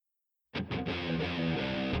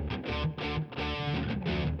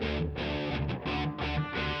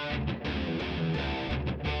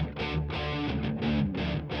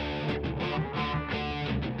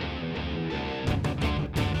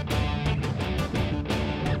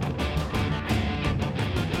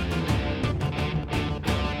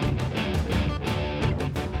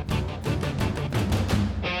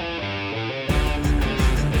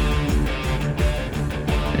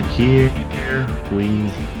here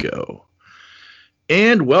we go.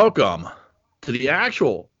 And welcome to the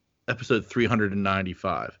actual episode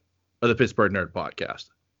 395 of the Pittsburgh Nerd Podcast.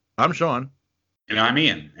 I'm Sean. And I'm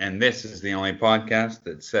Ian. And this is the only podcast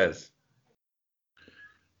that says,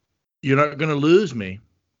 you're not going to lose me.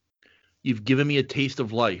 You've given me a taste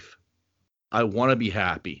of life. I want to be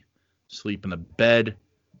happy. Sleep in a bed,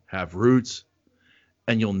 have roots,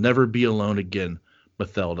 and you'll never be alone again,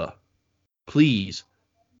 Mathilda. Please,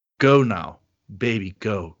 go now. Baby,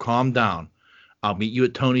 go. Calm down. I'll meet you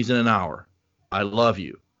at Tony's in an hour. I love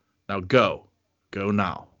you. Now go. Go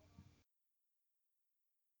now.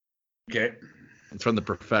 okay. It's from The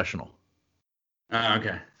Professional.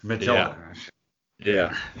 Okay. Matilda.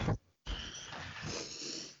 Yeah.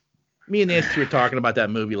 Me and Nancy were talking about that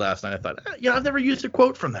movie last night. I thought, I've never used a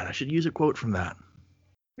quote from that. I should use a quote from that.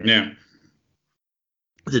 Yeah.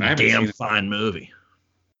 It's a damn fine movie.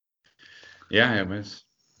 Yeah, it was.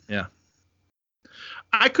 Yeah.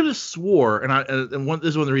 I could have swore, this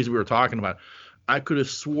is one of the reasons we were talking about. I could have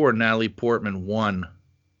swore Natalie Portman won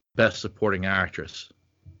Best Supporting Actress.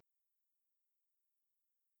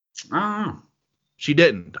 Oh. She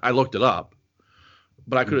didn't. I looked it up,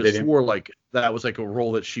 but I could have swore like that was like a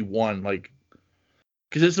role that she won, like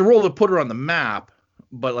because it's the role that put her on the map.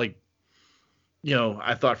 But like,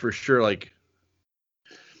 I thought for sure like.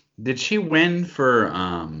 Did she win for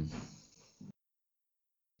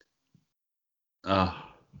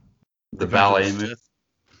the ballet movie?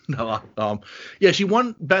 No. Yeah, she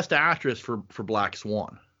won Best Actress for Black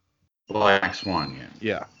Swan. Black Swan,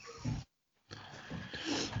 yeah.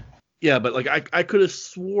 Yeah, but like I could have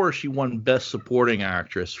swore she won Best Supporting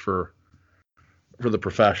Actress for The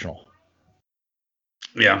Professional.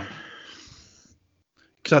 Yeah.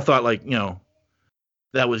 Because I thought like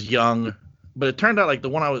that was young, but it turned out like the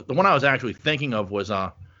one I was actually thinking of was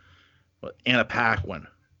Anna Paquin.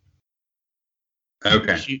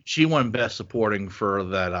 Okay. She won Best Supporting for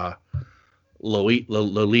that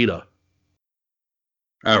Lolita.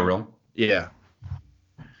 Oh, really? Yeah.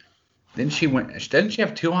 Didn't she win? Didn't she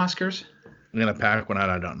have 2 Oscars? Anna Paquin,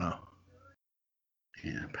 I don't know.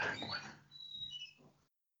 Anna Paquin.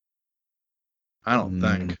 I don't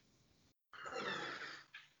think.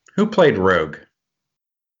 Who played Rogue?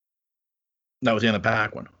 That was Anna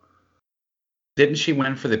Paquin. Didn't she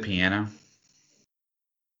win for the piano?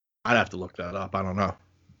 I'd have to look that up. I don't know.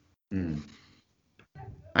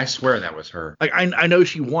 I swear that was her. Like I know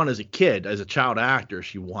she won as a kid, as a child actor.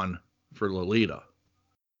 She won for Lolita.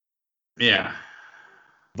 Yeah.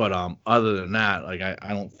 But other than that, like I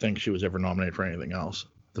don't think she was ever nominated for anything else,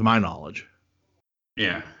 to my knowledge.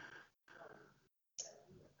 Yeah.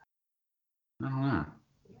 I don't know.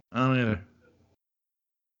 I don't either.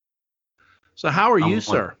 So how are you,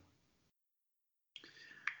 sir?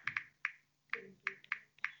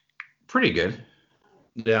 Pretty good.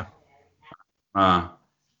 Yeah.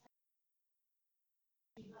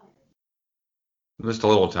 Just a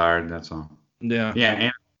little tired, that's all. Yeah. Yeah,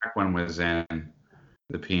 Anna Paquin was in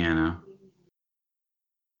the piano.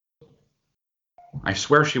 I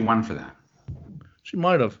swear she won for that. She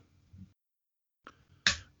might have.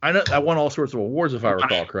 I know that won all sorts of awards, if I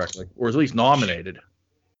recall correctly, or at least nominated.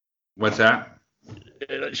 What's that?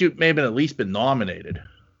 She may have at least been nominated.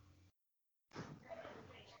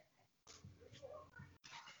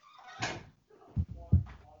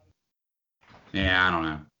 Yeah, I don't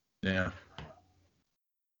know. Yeah.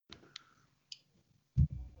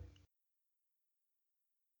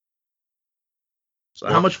 So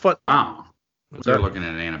how much fun? Oh, they're looking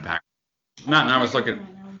at Anna Paquin. No, I was looking.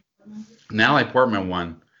 Natalie Portman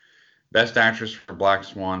won Best Actress for Black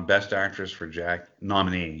Swan, Best Actress for Jack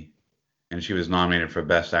nominee, and she was nominated for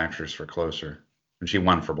Best Actress for Closer, and she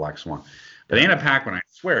won for Black Swan. But Anna Paquin, I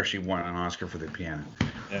swear she won an Oscar for the piano.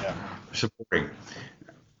 Yeah. Supporting.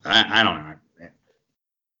 I don't know.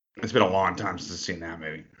 It's been a long time since I've seen that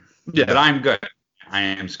movie. Yeah. But I'm good. I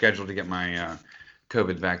am scheduled to get my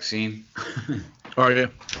COVID vaccine. Are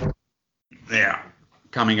you? Yeah.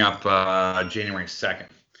 Coming up January 2nd.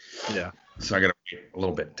 Yeah. So I got to wait a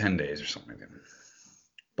little bit, 10 days or something like that.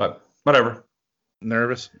 But whatever.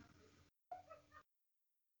 Nervous?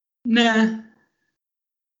 Nah.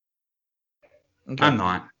 Okay. I'm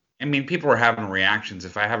not. I mean, people are having reactions.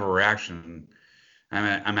 If I have a reaction,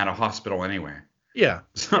 I'm at a hospital anyway. Yeah.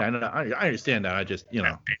 Yeah, I understand that. I just,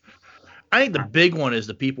 I think the big one is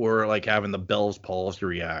the people who are like having the Bell's palsy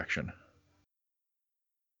reaction.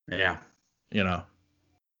 Yeah.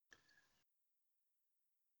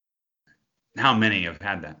 How many have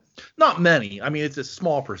had that? Not many. I mean, it's a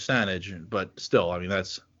small percentage, but still, I mean,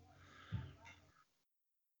 that's.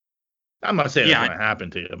 I'm not saying it's going to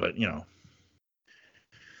happen to you, but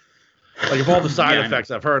Like if all the side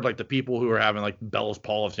effects I've heard, like the people who are having like Bell's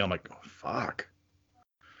palsy, I'm like, oh, fuck.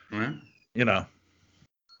 Yeah. You know.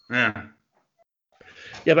 Yeah.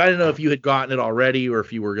 Yeah, but I didn't know if you had gotten it already or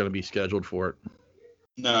if you were going to be scheduled for it.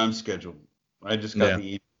 No, I'm scheduled. I just got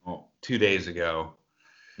the email 2 days ago.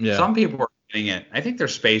 Yeah. Some people are getting it. I think they're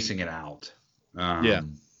spacing it out. Yeah.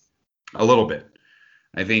 A little bit.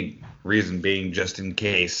 I think reason being just in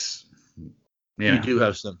case you do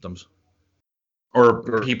have symptoms.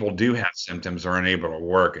 Or people do have symptoms or aren't able to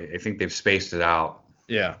work. I think they've spaced it out.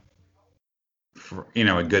 Yeah. For,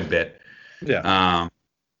 a good bit. Yeah.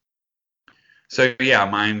 So yeah,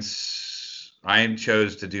 I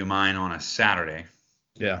chose to do mine on a Saturday.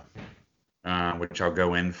 Yeah. Which I'll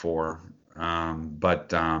go in for.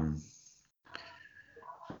 But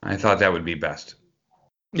I thought that would be best.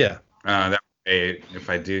 Yeah. That way, if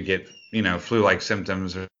I do get, flu-like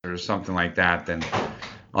symptoms or something like that, then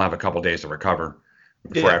I'll have a couple days to recover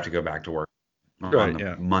before I have to go back to work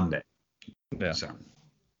on Monday. Yeah.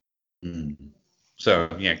 So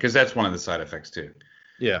yeah, because that's one of the side effects too.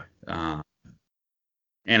 Yeah.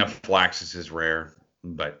 Anaphylaxis is rare,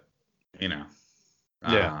 but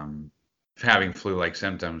having flu-like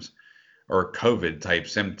symptoms or COVID-type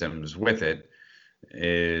symptoms with it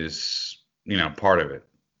is, part of it.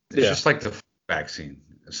 It's just like the flu vaccine.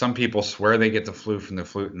 Some people swear they get the flu from the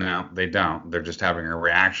flu. No, they don't. They're just having a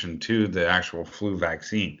reaction to the actual flu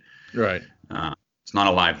vaccine. Right. It's not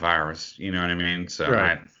a live virus. You know what I mean? So,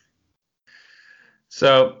 right.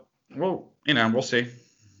 We'll see.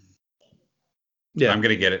 Yeah. I'm going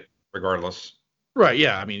to get it regardless. Right.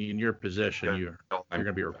 Yeah. I mean, in your position, you're going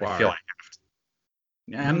to be required. I feel like I have to.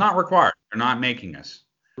 Yeah, I'm not required. They're not making us.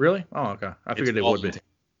 Really? Oh, okay. I figured they would be.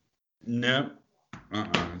 No.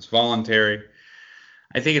 It's voluntary.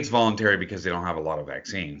 I think it's voluntary because they don't have a lot of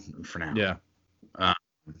vaccine for now. Yeah.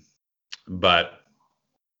 But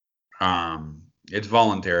it's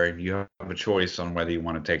voluntary. You have a choice on whether you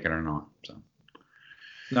want to take it or not. So.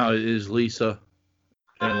 Now, is Lisa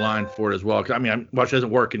in line for it as well? Because I mean, while she doesn't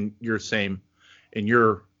work in your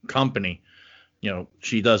company,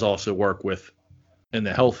 she does also work in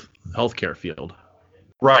the healthcare field.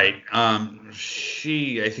 Right.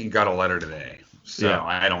 She, I think, got a letter today. So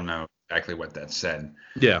I don't know exactly what that said.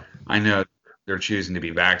 Yeah. I know they're choosing to be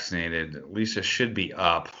vaccinated. Lisa should be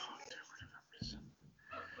up.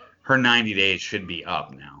 Her 90 days should be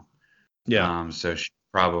up now. Yeah. So she's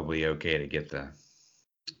probably okay to get the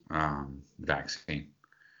vaccine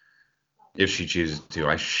if she chooses to.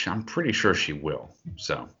 I'm pretty sure she will.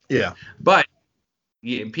 So. Yeah. But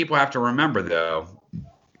people have to remember, though,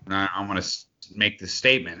 I want to make this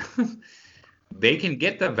statement. They can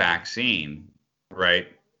get the vaccine, right?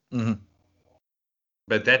 Mm-hmm.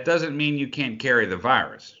 But that doesn't mean you can't carry the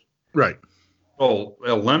virus. Right. It'll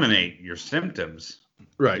eliminate your symptoms.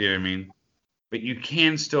 Right. You know what I mean? But you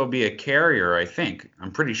can still be a carrier, I think.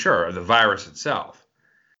 I'm pretty sure, of the virus itself.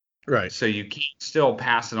 Right. So you can still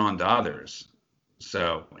pass it on to others.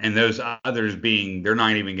 So, and those others they're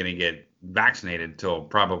not even going to get vaccinated till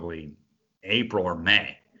probably April or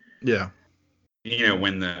May. Yeah.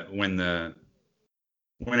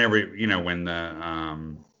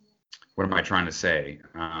 What am I trying to say?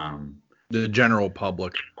 The general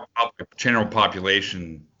public. General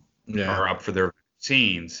population are up for their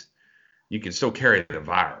vaccines. You can still carry the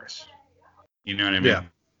virus. You know what I mean? Yeah.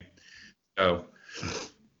 So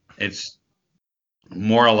it's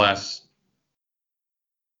more or less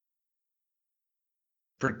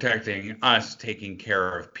protecting us, taking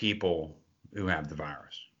care of people who have the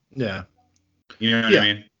virus. Yeah. You know what I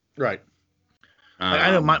mean? Right.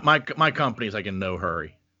 I know my company's like in no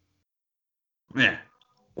hurry. Yeah.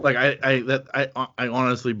 Like I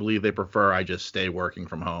honestly believe they prefer I just stay working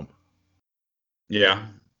from home. Yeah.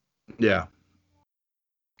 Yeah.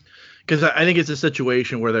 Because I think it's a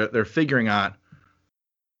situation where they're figuring out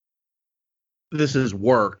this has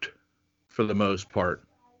worked for the most part.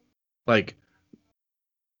 Like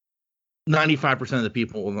 95% of the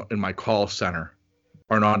people in my call center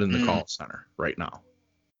are not in the call center right now.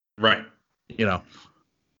 Right.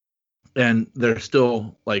 And they're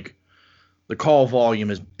still like the call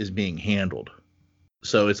volume is being handled.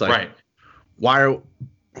 So it's like, why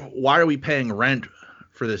are we paying rent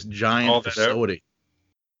for this giant facility?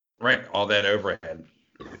 Right. All that overhead.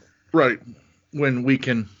 Right. When we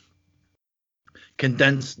can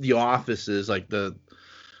condense the offices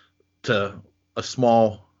to a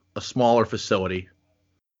smaller facility.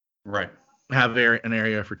 Right. Have an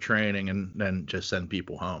area for training and then just send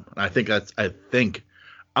people home. And I think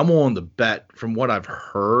I'm willing to bet from what I've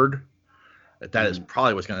heard that is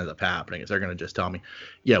probably what's going to end up happening is they're going to just tell me,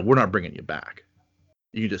 yeah, we're not bringing you back.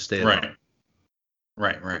 You can just stay there.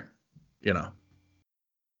 Right. you know.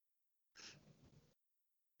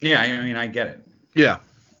 Yeah, I mean, I get it. Yeah.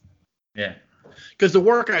 Yeah. Because the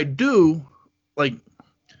work I do, like,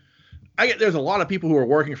 there's a lot of people who are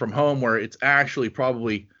working from home where it's actually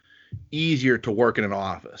probably easier to work in an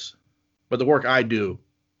office. But the work I do,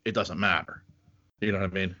 it doesn't matter. You know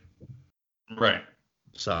what I mean? Right.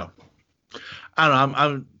 So, I don't know.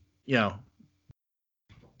 I'm you know,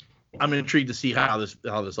 I'm intrigued to see how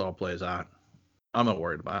this all plays out. I'm not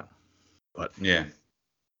worried about it. But, yeah.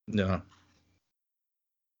 No.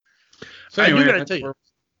 So anyway, I do gotta tell you.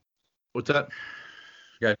 What's that?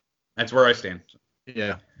 Yeah, that's where I stand.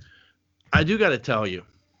 Yeah. I do gotta tell you,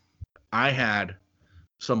 I had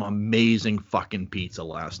some amazing fucking pizza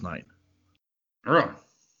last night. Really?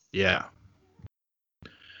 Yeah.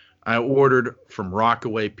 I ordered from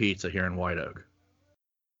Rockaway Pizza here in White Oak.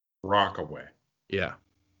 Rockaway. Yeah.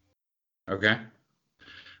 Okay.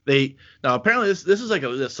 Now apparently this is like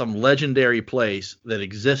some legendary place that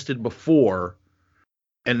existed before,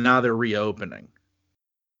 and now they're reopening.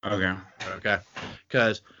 Okay. Okay.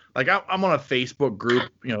 Because like I'm on a Facebook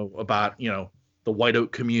group, about the White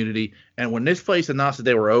Oak community, and when this place announced that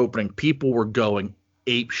they were opening, people were going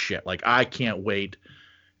ape shit. Like, I can't wait.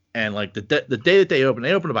 And like the day that they opened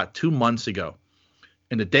about 2 months ago,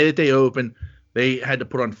 and the day that they opened, they had to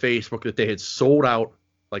put on Facebook that they had sold out.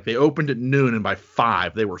 Like, they opened at noon, and by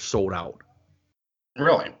 5 they were sold out.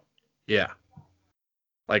 Really? Yeah.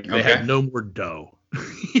 Like, they had no more dough.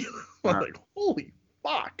 Like, holy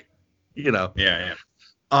fuck. Yeah.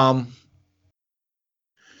 So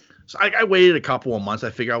I waited a couple of months.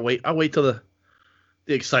 I figure I'll wait till the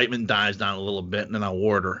excitement dies down a little bit, and then I'll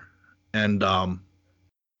order. And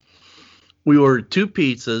we ordered 2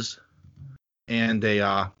 pizzas and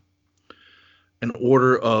an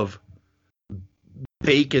order of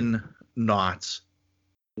bacon knots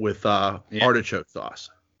with artichoke sauce.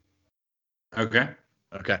 Okay.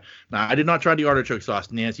 Now, I did not try the artichoke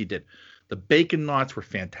sauce. Nancy did. The bacon knots were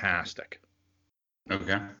fantastic.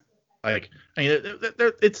 Okay. Like, I mean,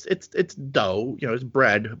 it's dough, it's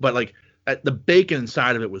bread, but like the bacon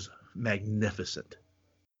inside of it was magnificent.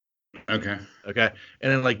 Okay. And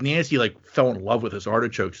then like Nancy like fell in love with this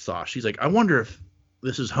artichoke sauce. She's like, I wonder if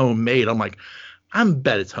this is homemade. I'm like, I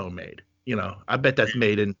bet it's homemade. I bet that's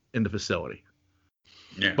made in the facility.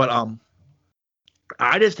 Yeah. But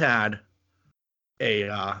I just had a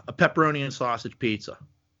pepperoni and sausage pizza.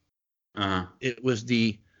 Uh-huh. It was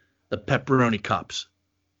the pepperoni cups.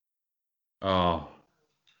 Oh.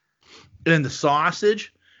 And then the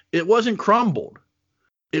sausage, it wasn't crumbled.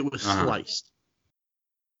 It was sliced.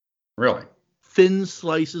 Really? Thin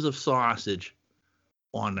slices of sausage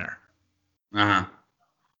on there. Uh-huh.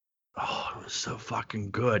 Oh, it was so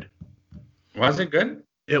fucking good. Was it good?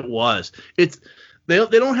 It was. They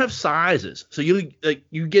don't have sizes. So you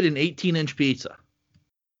get an 18-inch pizza.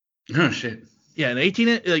 Oh shit. Yeah, an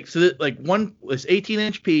 18-inch this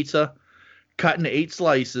 18-inch pizza cut into 8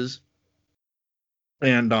 slices.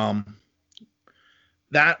 And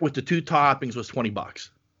that with the 2 toppings was $20.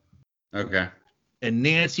 Okay. And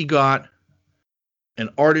Nancy got an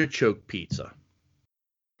artichoke pizza.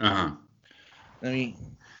 Uh-huh. I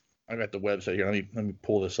got the website here. Let me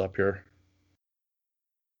pull this up here.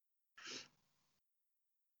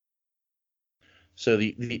 So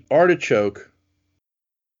the artichoke,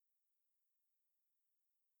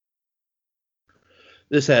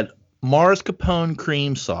 this had mascarpone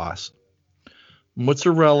cream sauce,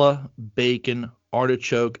 mozzarella, bacon,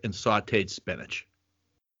 artichoke, and sauteed spinach.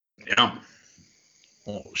 Yeah.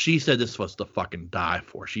 Well, she said this was to fucking die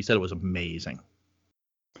for. She said it was amazing.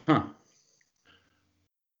 Huh.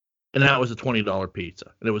 And that was a $20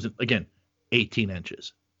 pizza. And it was, again, 18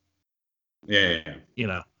 inches. Yeah.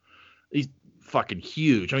 These fucking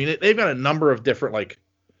huge. I mean, they've got a number of different, like,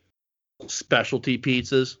 specialty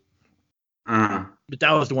pizzas. Uh-huh. But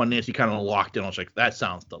that was the one Nancy kind of locked in. I was like, that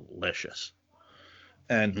sounds delicious.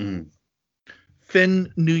 And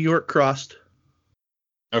thin New York crust.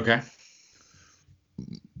 Okay.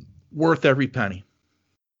 Worth every penny.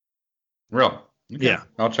 Real? Okay. Yeah.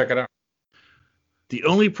 I'll check it out. The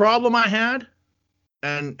only problem I had,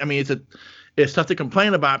 and I mean, it's tough to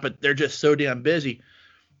complain about, but they're just so damn busy.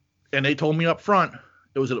 And they told me up front,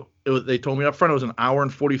 they told me up front it was an hour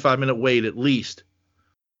and 45-minute wait at least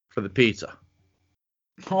for the pizza.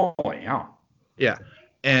 Holy hell. Yeah.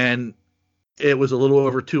 And it was a little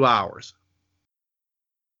over 2 hours.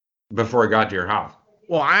 Before it got to your house.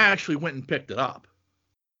 Well, I actually went and picked it up.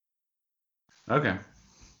 Okay.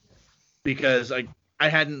 Because I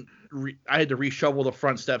had to reshovel the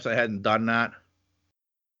front steps. I hadn't done that.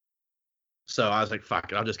 So I was like,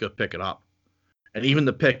 fuck it, I'll just go pick it up. And even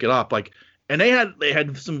to pick it up, like, And they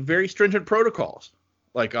had some very stringent protocols.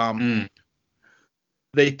 Like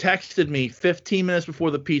they texted me 15 minutes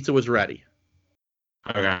before the pizza was ready.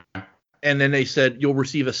 Okay. And then they said you'll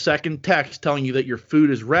receive a second text telling you that your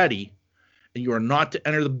food is ready, and you are not to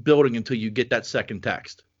enter the building until you get that second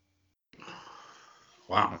text.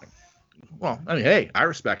 Wow. Well, I mean, hey, I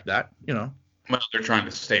respect that, you know. Well, they're trying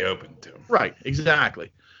to stay open too. Right,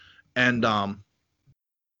 exactly. And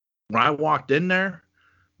when I walked in there,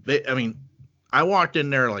 I walked in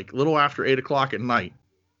there like a little after 8 o'clock at night,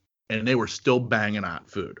 and they were still banging out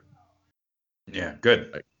food. Yeah,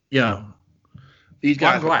 good. Like, you know, these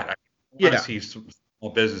guys. I'm glad. I want to see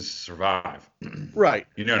small businesses survive. Right.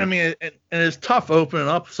 You know. I mean, and it's tough opening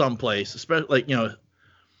up someplace, especially like, you know,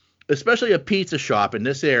 especially a pizza shop in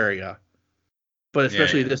this area, but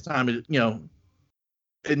especially this time, you know,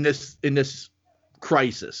 in this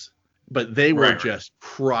crisis. But they were just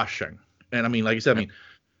crushing. And I mean, like I said,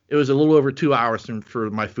 it was a little over 2 hours for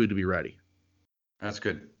my food to be ready. That's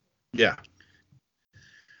good. Yeah.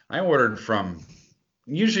 I ordered from.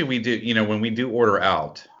 Usually we do, you know, when we do order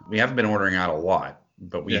out, we haven't been ordering out a lot,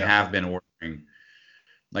 but we have been ordering.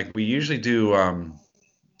 Like we usually do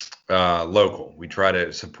local. We try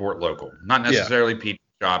to support local, not necessarily pizza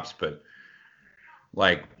shops, but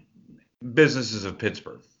like businesses of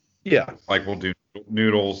Pittsburgh. Yeah. Like we'll do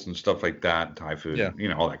noodles and stuff like that, Thai food, you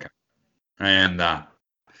know, all that kind of. And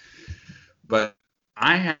but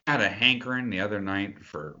I had a hankering the other night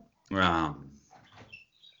for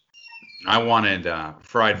I wanted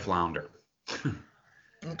fried flounder.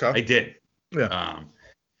 Okay. I did. Yeah.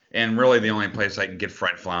 And really the only place I can get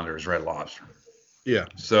fried flounder is Red Lobster. Yeah.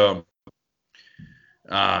 So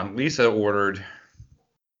Lisa ordered,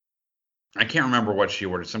 I can't remember what she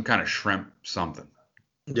ordered, some kind of shrimp something.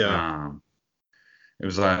 Yeah. It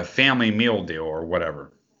was a family meal deal or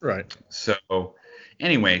whatever. Right. So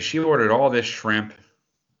anyway, she ordered all this shrimp,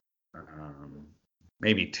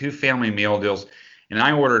 maybe 2 family meal deals. And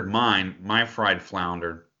I ordered my fried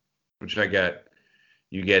flounder, which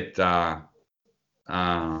you get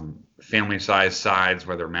family size sides,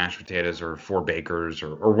 whether mashed potatoes or 4 bakers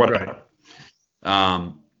or whatever.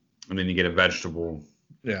 Right. And then you get a vegetable.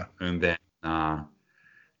 Yeah. And then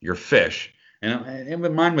your fish.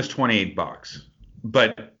 And mine was $28.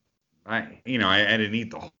 But I didn't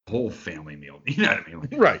eat the whole family meal. You know what I mean?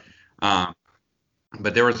 Right.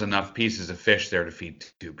 But there was enough pieces of fish there to feed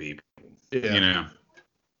 2 people. Yeah. You know.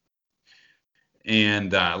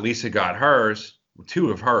 And Lisa got hers, 2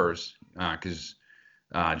 of hers, because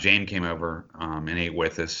Jane came over and ate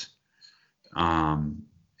with us. And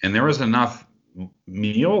there was enough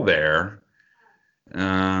meal there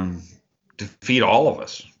to feed all of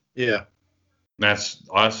us. Yeah. That's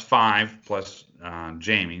us 5 plus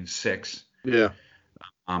Jamie, 6. Yeah.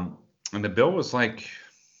 And the bill was like,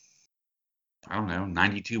 I don't know,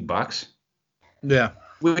 $92. Yeah.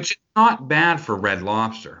 Which is not bad for Red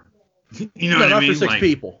Lobster. You know what I mean? Not for 6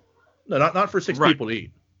 people. No, not for 6 people to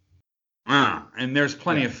eat. And there's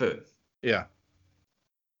plenty of food. Yeah.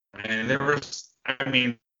 And there was,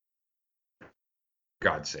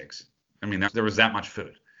 God's sakes. There was that much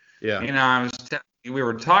food. Yeah. You know, we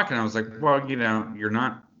were talking. I was like, well, you know, you're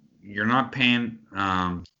not paying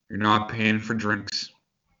for drinks.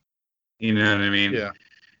 You know what I mean? Yeah.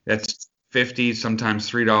 That's $50,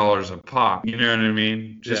 sometimes $3 a pop. You know what I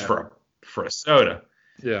mean? Just for a soda.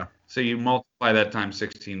 Yeah. So you multiply that times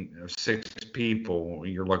 6 people,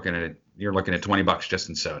 you're looking at $20 just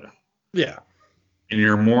in soda. Yeah. And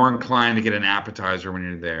you're more inclined to get an appetizer when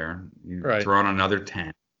you're there. You throw in another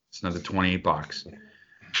 10. It's another $28.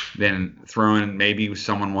 Then throw in maybe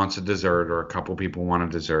someone wants a dessert or a couple people want a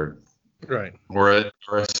dessert. Right. Or a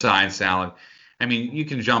side salad. You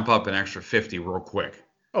can jump up an extra 50 real quick.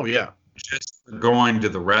 Oh yeah. Just going to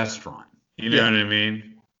the restaurant. You know what I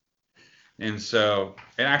mean? And so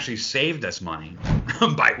it actually saved us money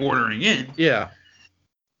by ordering in. Yeah.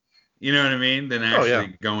 You know what I mean? Than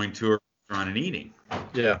actually going to a restaurant and eating.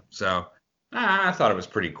 Yeah. So I thought it was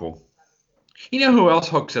pretty cool. You know who else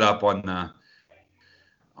hooks it up on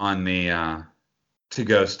the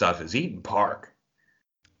to-go stuff is Eaton Park.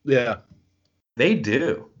 Yeah. They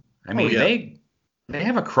do. They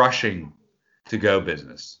have a crushing to-go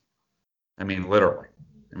business. Literally.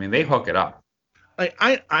 They hook it up.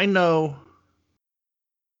 I know,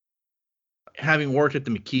 having worked at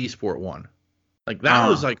the McKeesport one, that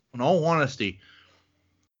was in all honesty,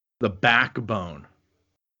 the backbone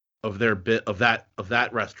of their of that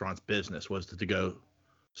restaurant's business was the to-go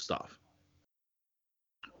stuff.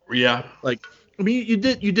 Yeah. You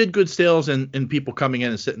did good sales and people coming in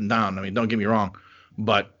and sitting down. Don't get me wrong,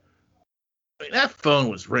 but that phone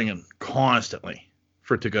was ringing constantly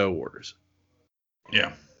for to-go orders.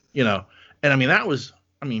 Yeah. You know, and I mean that was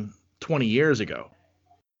 20 years ago.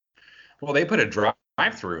 Well, they put a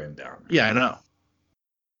drive-through in down there. Yeah, I know.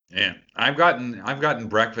 Yeah, I've gotten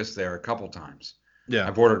breakfast there a couple times. Yeah,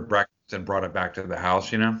 I've ordered breakfast and brought it back to the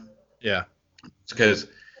house. yeah. It's because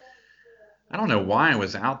I don't know why I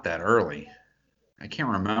was out that early. I can't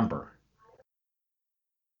remember.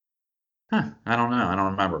 I don't know. I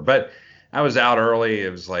don't remember. But I was out early.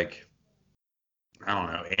 It was like, I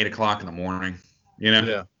don't know, 8 o'clock in the morning.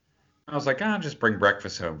 Yeah, I was like, I'll just bring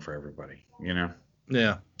breakfast home for everybody. yeah,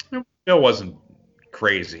 It still wasn't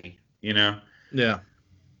crazy. yeah,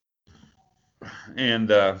 And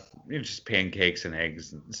just pancakes and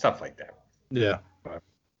eggs and stuff like that. yeah. But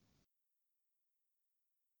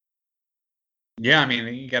yeah, I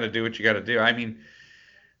mean, you got to do what you got to do. I mean,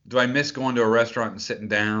 do I miss going to a restaurant and sitting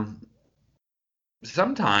down?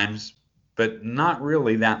 Sometimes, but not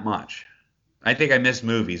really that much. I think I miss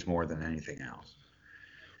movies more than anything else.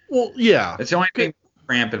 Well, yeah. It's the only thing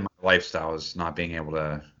cramp in my lifestyle is not being able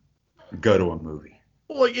to go to a movie.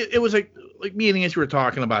 Well, it was like me and Nancy were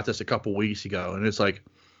talking about this a couple weeks ago, and it's like,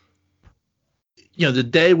 the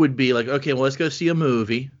day would be like, okay, well, let's go see a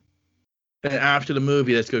movie, and after the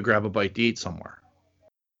movie, let's go grab a bite to eat somewhere.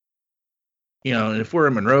 And if we're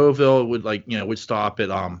in Monroeville, we'd stop at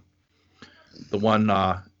the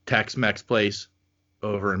one Tex-Mex place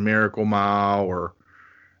over in Miracle Mile, or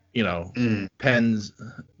Penn's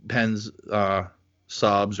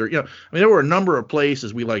Subs, or there were a number of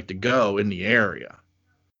places we like to go in the area.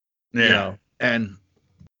 Yeah. And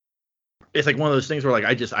it's like one of those things where like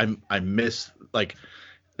I miss like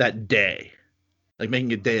that day, like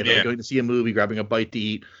making a day of it, going to see a movie, grabbing a bite to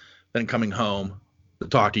eat, then coming home to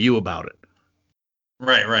talk to you about it.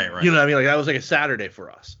 Right. You know what I mean? Like that was like a Saturday for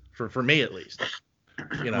us, for me at least.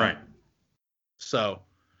 Right. So,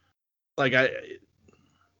 like I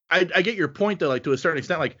get your point though, like to a certain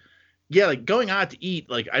extent, like yeah, like going out to eat,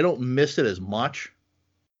 like I don't miss it as much.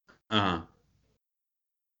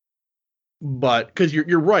 But because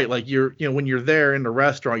you're right, like when you're there in the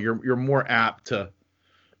restaurant, you're more apt to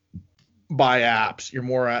buy apps. You're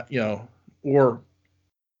more at or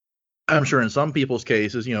I'm sure in some people's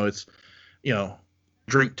cases, it's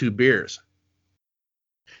drink 2 beers.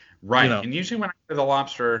 Right. And usually when I go to the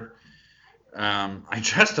Lobster, I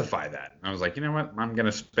justify that. I was like, you know what? I'm going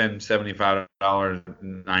to spend $75,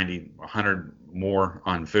 90, 100 more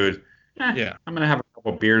on food. Yeah. I'm going to have a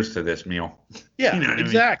couple beers to this meal. Yeah,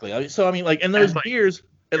 exactly. I mean? So, and those beers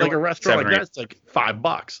at like a restaurant like that's like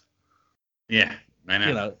 $5. Yeah, I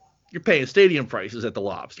know. You're paying stadium prices at the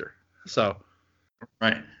Lobster. So.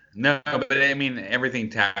 Right. No, but I mean, everything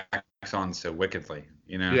tacks on so wickedly,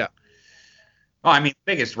 Yeah. Oh, I mean,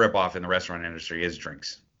 the biggest ripoff in the restaurant industry is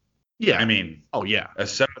drinks. Yeah. I mean, oh yeah, a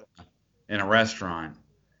soda in a restaurant.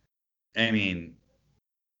 I mean,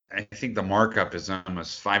 I think the markup is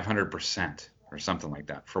almost 500% or something like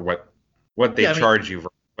that for what they charge you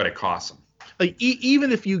for what it costs them. Like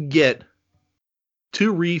even if you get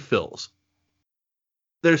 2 refills,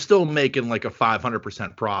 they're still making like a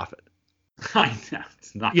 500% profit. I know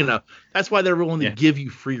it's not. That's why they're willing to give you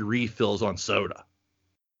free refills on soda.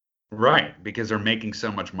 Right, because they're making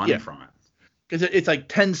so much money from it. Because it's like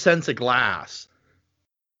 10 cents a glass.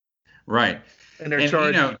 Right. And they're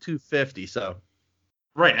charging you $2.50. So.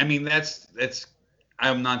 Right. I mean, that's.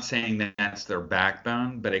 I'm not saying that's their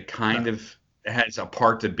backbone, but it kind of has a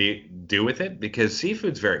part to do with it because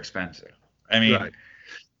seafood's very expensive. I mean,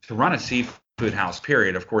 to run a seafood house,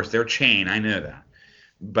 period. Of course, they're chain. I know that,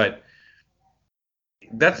 but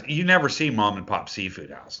you never see mom and pop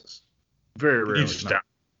seafood houses. Very rarely. You just don't.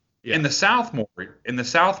 Yeah. In the South more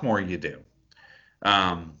you do.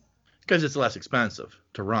 Because it's less expensive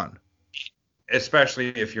to run. Especially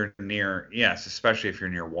if you're near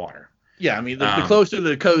water. Yeah, I mean, the closer to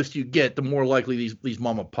the coast you get, the more likely these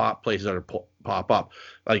mom and pop places are to pop up.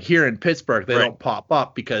 Like here in Pittsburgh, they don't pop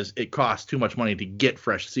up because it costs too much money to get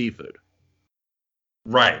fresh seafood.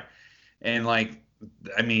 Right. And I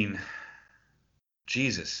mean,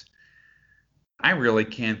 Jesus, I really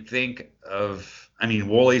can't think of. I mean,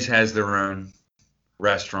 Woolies has their own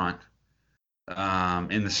restaurant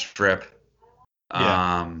in the Strip.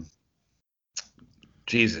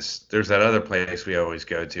 Jesus, there's that other place we always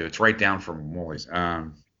go to. It's right down from Woolies.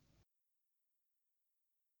 Can't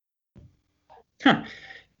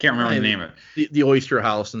remember the name of it. The Oyster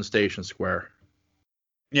House in Station Square.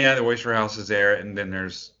 Yeah, the Oyster House is there, and then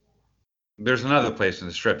there's another place in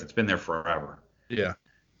the Strip that's been there forever. Yeah.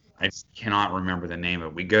 I cannot remember the name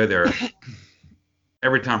of it. We go there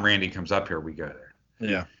every time Randy comes up here. We go there.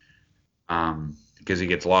 Yeah. Because he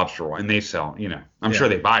gets lobster roll, and they sell. I'm sure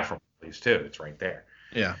they buy from Woolies too. It's right there.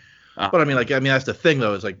 Yeah. But I mean, that's the thing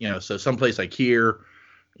though, is like, so someplace like here,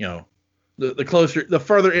 the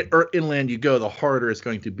further inland you go, the harder it's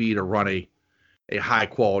going to be to run a high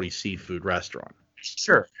quality seafood restaurant.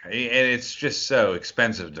 Sure. And it's just so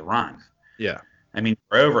expensive to run. Yeah. I mean,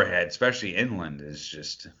 for overhead, especially inland, is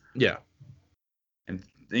just. Yeah. And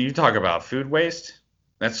you talk about food waste.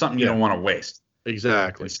 That's something you don't want to waste.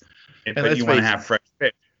 Exactly. But you want to have fresh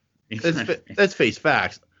fish. Let's face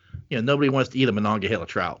facts. Nobody wants to eat a Monongahela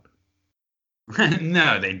trout.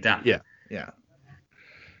 No, they don't. Yeah. Yeah.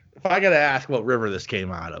 If I got to ask what river this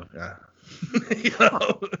came out of,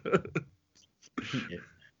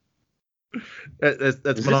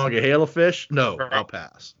 that's Monongahela fish? No, I'll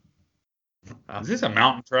pass. Is this a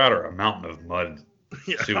mountain trout or a mountain of mud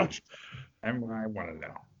Yeah. sewage? I want to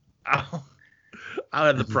know. I'll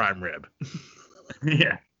have the prime rib.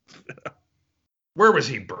 Yeah. Where was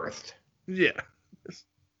he birthed? Yeah.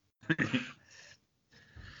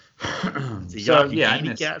 So, yeah, I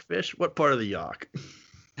miss catfish. What part of the Yawk?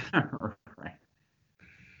 Right.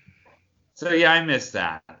 So yeah, I miss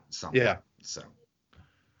that. Yeah. So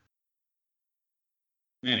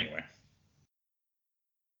anyway.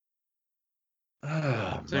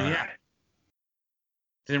 Oh, so yeah.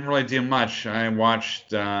 Didn't really do much.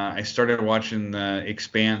 I started watching The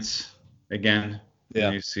Expanse again.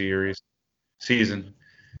 Yeah. The new season.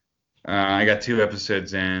 I got 2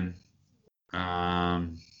 episodes in.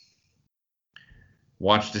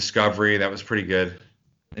 Watched Discovery. That was pretty good.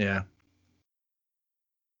 Yeah.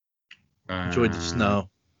 Enjoyed the snow.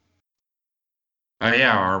 Oh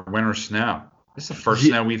yeah, our winter snow. This is the first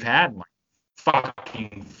snow we've had in like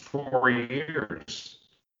fucking 4 years.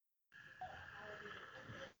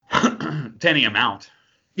 To any amount.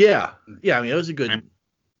 Yeah. Yeah, I mean, it was a good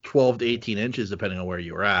 12 to 18 inches depending on where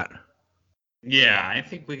you were at. Yeah, I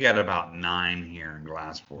think we got about 9 here in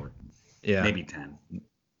Glassport. Yeah. Maybe 10.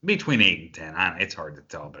 Between 8 and 10. It's hard to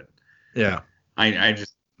tell, but yeah. I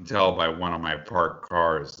just can tell by one of my parked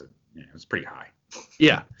cars that it's pretty high.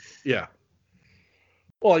 Yeah. Yeah.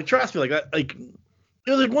 Well, like, trust me, like that, like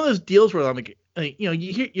it was like one of those deals where I'm like,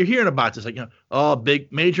 you're hearing about this, like,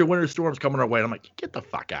 big major winter storms coming our way. And I'm like, get the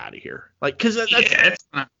fuck out of here, like, because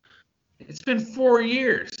it's been 4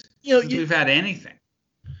 years since we've had anything.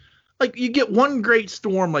 Like, you get one great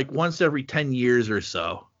storm like once every 10 years or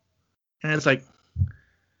so, and it's like,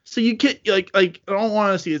 so you get like I don't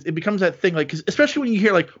want to see it becomes that thing, like, 'cause especially when you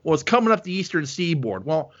hear like, well, it's coming up the eastern seaboard.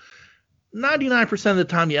 Well, 99% of the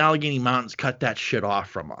time the Allegheny Mountains cut that shit off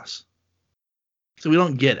from us, so we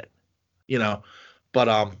don't get it, but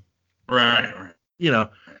right,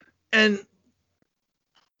 and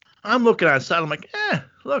I'm looking outside, I'm like,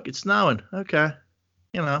 look, it's snowing, okay,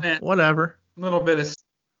 whatever, a little bit of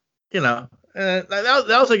and that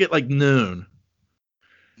was like at like noon.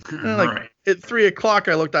 And like right. At 3:00,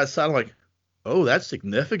 I looked outside. I'm like, oh, that's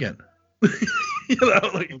significant.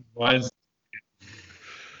 Like,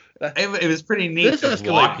 it was pretty neat just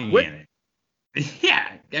walking in it. Yeah,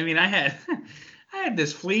 I mean, I had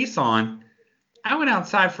this fleece on. I went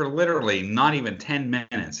outside for literally not even 10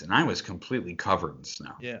 minutes, and I was completely covered in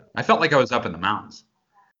snow. Yeah, I felt like I was up in the mountains.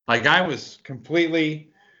 Like I was completely.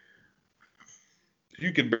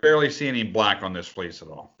 You could barely see any black on this fleece at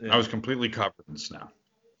all. Yeah. I was completely covered in snow.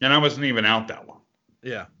 And I wasn't even out that long.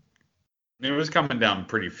 Yeah. It was coming down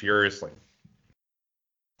pretty furiously.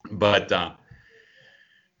 But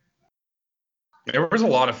there was a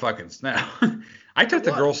lot of fucking snow. I took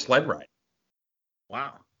the girls' sled ride.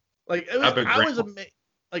 Wow. Like,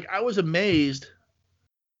 I was amazed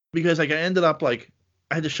because like I ended up like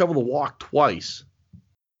I had to shovel the walk twice.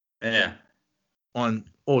 Yeah. On,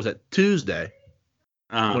 what was that, Tuesday?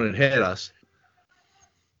 When it hit us.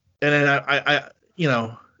 And then I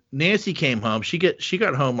Nancy came home. She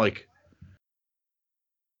got home like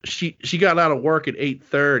she got out of work at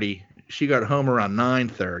 8:30. She got home around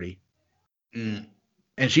 9:30. And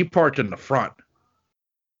she parked in the front.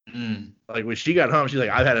 Like when she got home, she's like,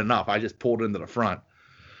 I've had enough. I just pulled into the front.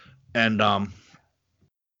 And I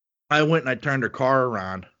went and I turned her car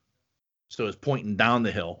around so it was pointing down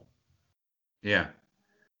the hill. Yeah.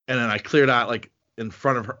 And then I cleared out like in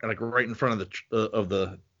front of her, like right in front of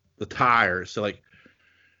the tires. So like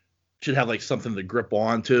should have like something to grip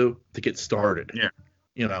onto to get started. Yeah.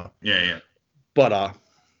 Yeah. But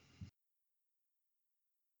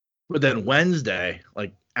then Wednesday,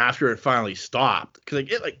 like after it finally stopped, because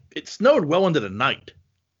it snowed well into the night.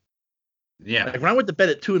 Yeah. Like when I went to bed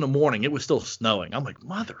at 2 a.m, it was still snowing. I'm like,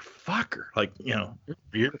 motherfucker. Like, It's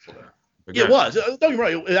beautiful. It was. Don't get me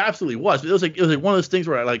wrong, it absolutely was. But it was like one of those things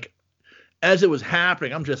where I like, as it was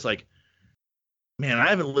happening, I'm just like, man, I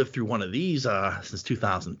haven't lived through one of these since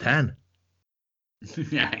 2010.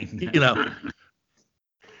 Yeah. You know.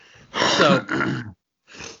 So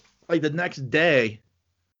like the next day,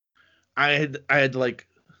 I had to like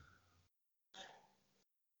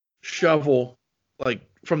shovel like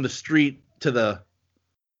from the street to the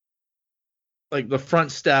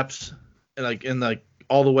front steps and like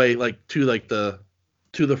all the way like to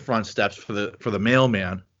the front steps for the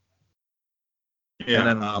mailman. Yeah.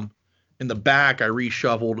 And then in the back I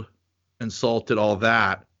reshoveled and salted all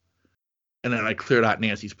that. And then I cleared out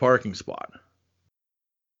Nancy's parking spot.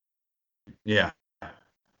 Yeah.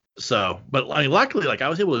 So, but I mean, luckily, like I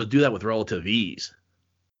was able to do that with relative ease.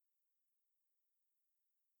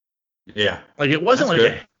 Yeah. Like it wasn't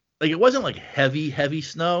That's it wasn't like heavy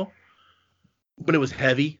snow, but it was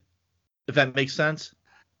heavy, if that makes sense.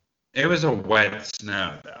 It was a wet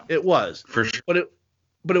snow, though. It was, For sure. but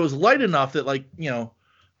it was light enough that like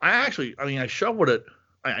I shoveled it.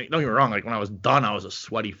 I don't get me wrong. Like when I was done, I was a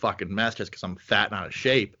sweaty fucking mess just because I'm fat and out of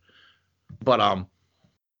shape. But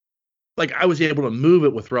like I was able to move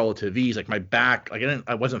it with relative ease. Like my back, like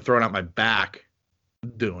I wasn't throwing out my back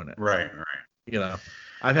doing it. Right. You know,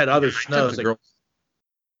 I've had other snows. Like,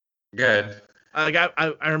 good. Like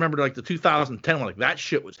I remember like the 2010 one. Like that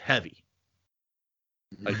shit was heavy.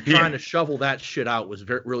 Like trying to shovel that shit out was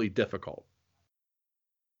really difficult.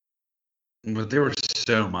 But there was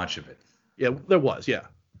so much of it. Yeah, there was. Yeah,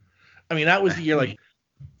 I mean that was the year like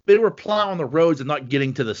they were plowing the roads and not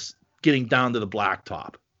getting down to the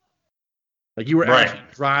blacktop. Like you were actually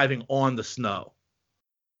driving on the snow.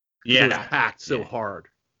 Yeah, it was packed so hard.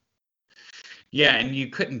 Yeah, and you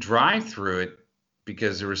couldn't drive through it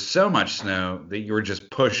because there was so much snow that you were just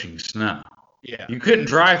pushing snow. Yeah, you couldn't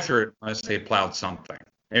drive through it unless they plowed something.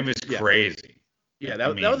 It was crazy. Yeah,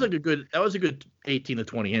 that was a good 18 to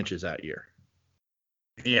 20 inches that year.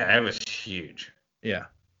 Yeah, it was huge. Yeah.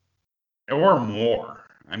 Or more.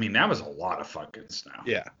 I mean, that was a lot of fucking snow.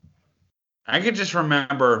 Yeah. I could just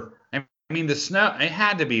remember, I mean, the snow, it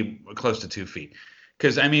had to be close to 2 feet.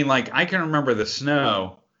 Because, I mean, like, I can remember the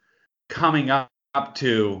snow coming up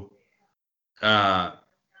to the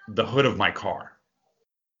hood of my car.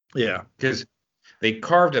 Yeah. Because they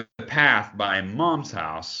carved a path by Mom's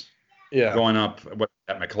house. Yeah. Going up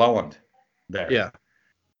at McClelland there. Yeah.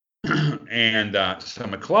 And so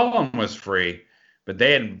McClellan was free, but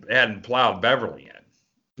they hadn't plowed Beverly yet.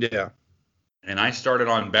 Yeah. And I started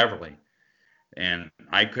on Beverly, and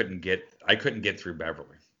I couldn't get through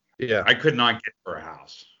Beverly. Yeah. I could not get to her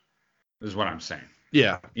house. Is what I'm saying.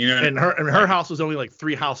 Yeah. You know, and her house was only like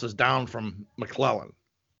 3 houses down from McClellan.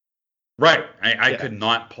 Right. I could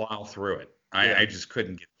not plow through it. I just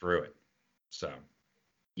couldn't get through it. So.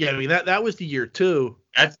 Yeah, I mean that was the year too.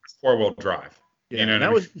 That's 4-wheel drive. Yeah, you know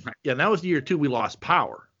that was that was the year too we lost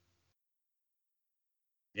power.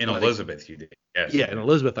 In Elizabeth, you did. Yes. Yeah, in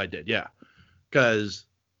Elizabeth I did. Yeah, because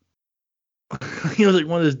it was like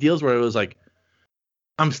one of those deals where it was like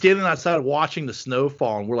I'm standing outside watching the snow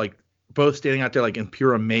fall, and we're like both standing out there like in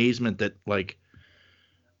pure amazement that like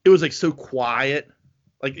it was like so quiet.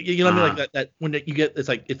 Like you know what I mean? Like that when you get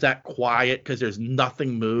it's that quiet because there's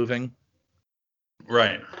nothing moving.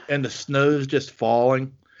 Right. And the snow's just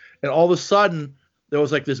falling, and all of a sudden there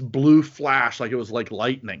was like this blue flash, like it was like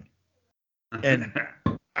lightning, and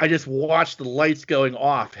I just watched the lights going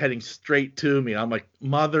off, heading straight to me. I'm like,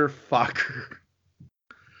 motherfucker!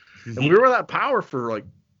 And we were without power for like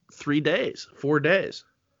 4 days.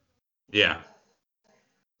 Yeah.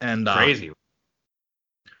 And crazy.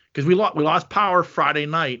 Because we lost power Friday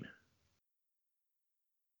night.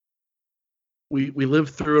 We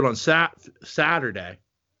lived through it on Saturday,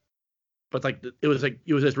 but like it was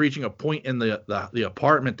just reaching a point in the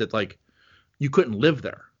apartment that like you couldn't live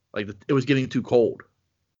there. Like it was getting too cold.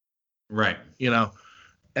 Right. You know,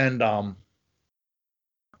 and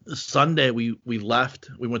Sunday we left.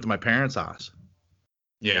 We went to my parents' house.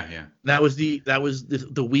 Yeah. That was the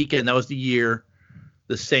weekend. That was the year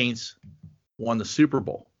the Saints won the Super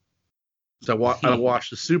Bowl. So I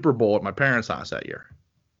watched the Super Bowl at my parents' house that year.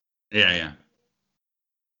 Yeah.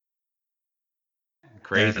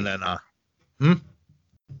 Crazy. And then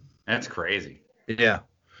That's crazy. Yeah.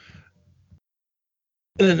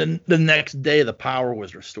 And then the next day the power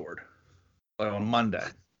was restored. Like on Monday.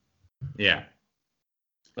 Yeah.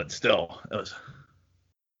 But still, it was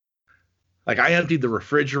like I emptied the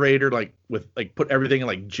refrigerator like with like put everything in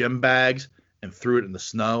like gym bags and threw it in the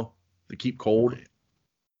snow to keep cold.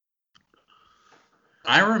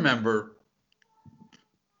 I remember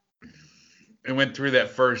it went through that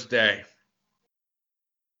first day.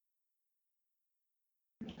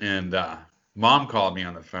 And Mom called me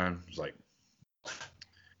on the phone. Was like,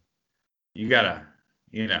 you gotta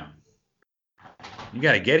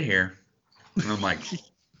get here. And I'm like,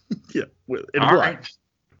 yeah. In all what? right.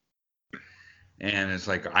 And it's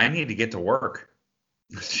like, I need to get to work.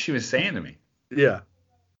 She was saying to me. Yeah.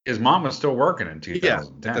 His mom was still working in Yeah.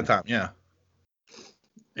 2010. At the time, yeah.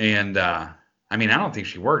 And I mean, I don't think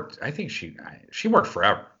she worked. I think she worked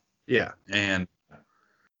forever. Yeah. And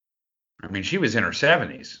I mean, she was in her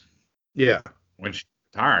 70s. Yeah. When she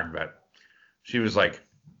retired, but she was like,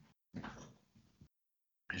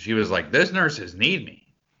 those nurses need me.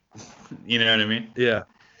 You know what I mean? Yeah.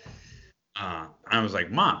 I was like,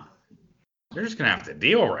 Mom, they're just gonna have to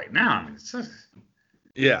deal right now. I mean,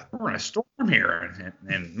 Yeah. we're in a storm here,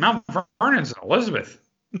 and Mount Vernon's in Elizabeth.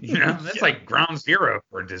 You know, that's like ground zero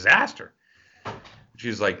for a disaster.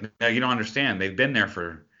 She's like, no, you don't understand. They've been there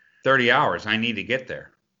for 30 hours. I need to get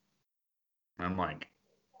there. I'm like,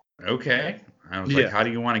 okay. I was like, how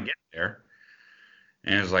do you want to get there?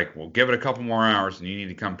 And it's like, well, give it a couple more hours, and you need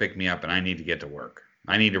to come pick me up, and I need to get to work.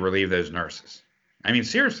 I need to relieve those nurses. I mean,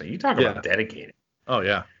 seriously, you talk about dedicated. Oh,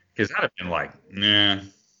 yeah. Because that'd have been like, nah.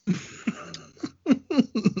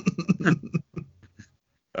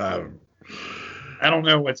 I don't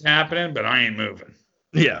know what's happening, but I ain't moving.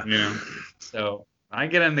 Yeah. You know? So I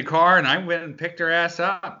get in the car, and I went and picked her ass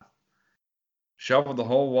up. Shoveled the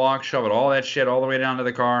whole walk, shoveled all that shit all the way down to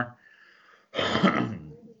the car. Because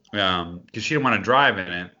she didn't want to drive in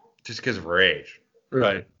it just because of her age.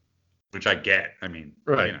 Right. Which I get. I mean,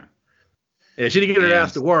 right. You know. Yeah, she didn't get her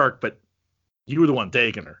ass to work, but you were the one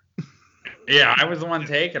taking her. Yeah, I was the one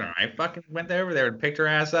taking her. I fucking went over there and picked her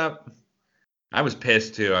ass up. I was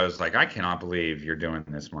pissed too. I was like, I cannot believe you're doing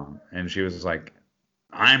this, Mom. And she was like,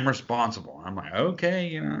 I'm responsible. I'm like, okay,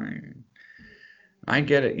 you know, I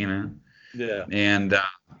get it, you know. Yeah. And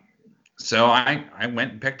so I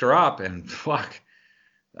went and picked her up, and fuck,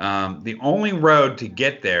 the only road to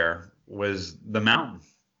get there was the mountain.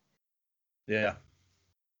 Yeah.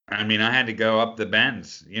 I mean, I had to go up the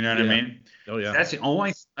bends. You know what I mean? Oh yeah. That's the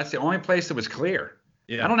only place that was clear.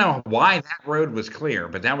 Yeah. I don't know why that road was clear,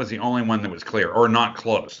 but that was the only one that was clear or not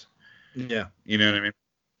closed. Yeah. You know what I mean?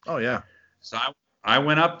 Oh yeah. So I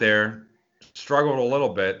went up there, struggled a little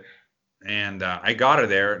bit, and I got her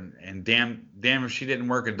there, and damn if she didn't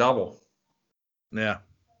work a double. Yeah.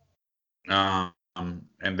 And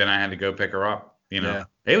then I had to go pick her up. You know, Yeah.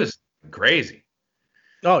 It was crazy.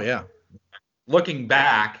 Oh yeah. Looking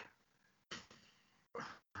back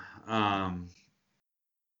on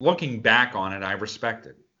it, I respect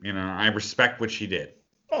it. You know, I respect what she did.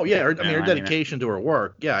 Oh yeah. I mean, her dedication to her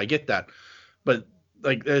work. Yeah, I get that. But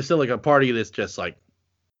like, there's still like a part of you that's just like,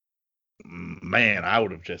 man, I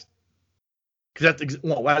would have just, because that is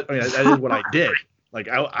what I did. Like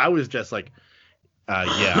I was just like,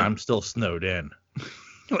 yeah, I'm still snowed in.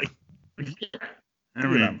 Like, I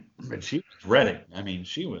mean, but she was ready. I mean,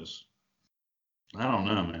 she was. I don't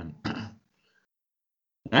know, man. And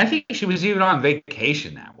I think she was even on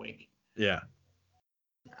vacation that week. Yeah.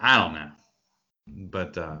 I don't know,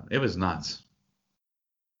 but it was nuts.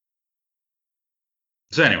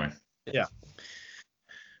 So anyway. Yeah.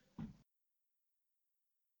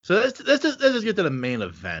 So let's just get to the main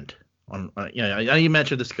event. You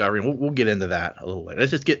mentioned Discovery, and we'll get into that a little later.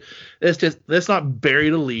 Let's not bury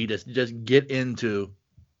the lead. Let's just get into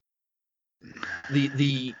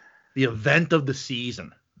the event of the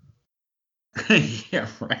season. Yeah,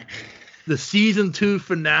 right. The season 2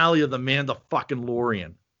 finale of the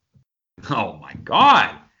Mandalorian. Oh my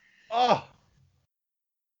God. Oh,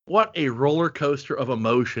 what a roller coaster of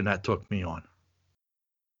emotion that took me on.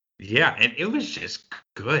 Yeah, and it was just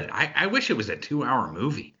good. I wish it was a 2-hour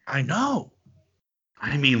movie. I know.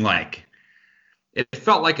 I mean, like, it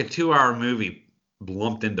felt like a 2-hour movie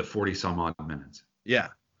lumped into 40 some odd minutes. Yeah.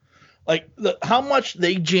 Like, how much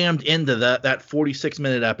they jammed into that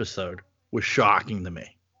 46-minute episode was shocking to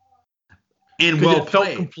me. And well, it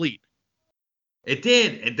felt complete. It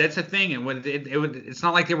did. That's the thing. And it's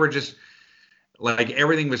not like they were just like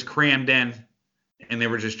everything was crammed in, and they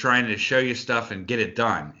were just trying to show you stuff and get it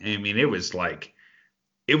done. I mean, it was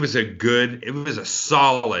a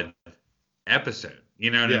solid episode.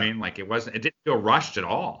 You know what I mean? Like it didn't feel rushed at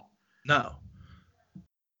all. No.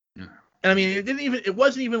 And I mean, it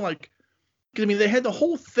wasn't even like, because I mean, they had the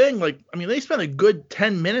whole thing. Like, I mean, they spent a good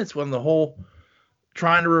 10 minutes on the whole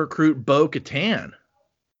trying to recruit Bo-Katan.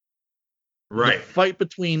 Right. The fight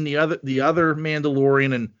between the other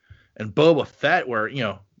Mandalorian and Boba Fett, where, you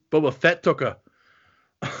know, Boba Fett took a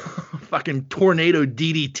fucking tornado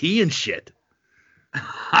DDT and shit.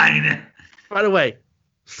 I know. By the way,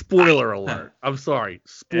 spoiler alert. I'm sorry.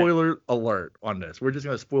 Spoiler alert on this. We're just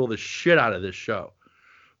going to spoil the shit out of this show.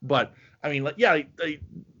 But, I mean, like, yeah, you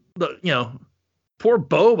know, poor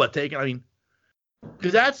Boba taking, I mean,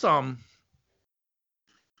 because that's,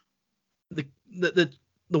 the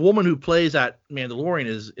woman who plays that Mandalorian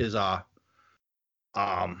is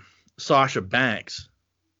Sasha Banks,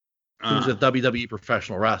 who's a WWE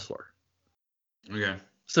professional wrestler. Okay.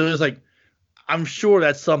 So it was like, I'm sure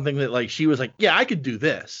that's something that like she was like, yeah, I could do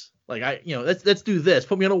this. Like let's do this.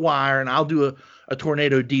 Put me on a wire and I'll do a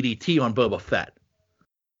tornado DDT on Boba Fett.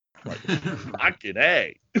 I'm like, fucking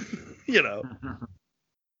A.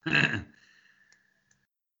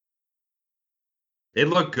 It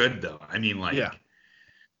looked good though. I mean, like, yeah.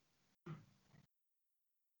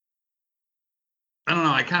 I don't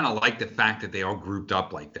know. I kind of like the fact that they all grouped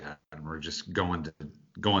up like that and we're just going to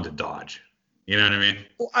Dodge. You know what I mean?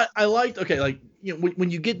 Well, I liked, okay, like,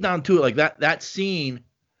 when you get down to it, like that scene,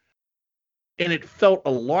 and it felt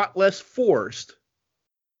a lot less forced,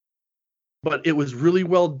 but it was really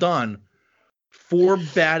well done. 4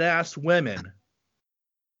 badass women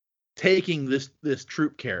taking this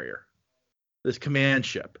troop carrier, this command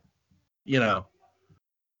ship, Yeah.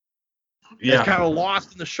 It's kind of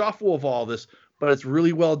lost in the shuffle of all this, but it's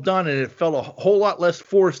really well done, and it felt a whole lot less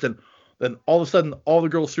forced than all of a sudden all the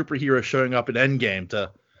girl superheroes showing up in Endgame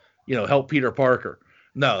to, help Peter Parker.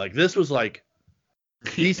 No, like this was like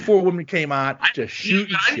these 4 women came out just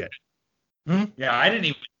shooting shit. Yeah, I didn't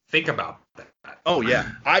even think about that. Oh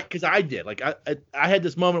yeah, because I did. Like I had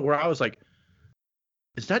this moment where I was like,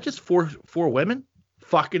 is that just four women?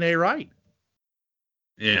 Fucking A right.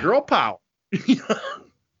 Yeah. Girl power. Yeah.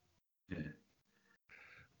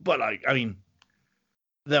 But I mean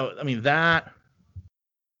that's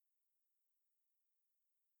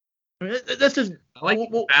just. I like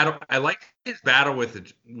battle. I like his battle with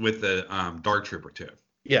the Dark Trooper too.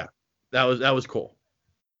 Yeah, that was cool.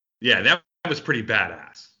 Yeah, that was pretty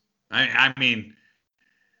badass. I mean,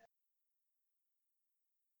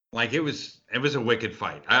 like it was a wicked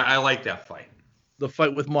fight. I like that fight. The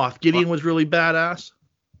fight with Moff Gideon was really badass.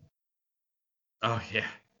 Oh yeah.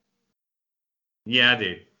 Yeah,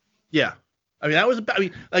 dude. Yeah, I mean that was. I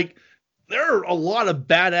mean, like there are a lot of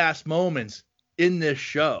badass moments in this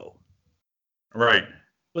show. Right.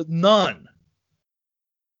 But none.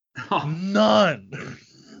 Oh. None.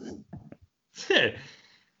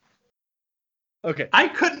 Okay. I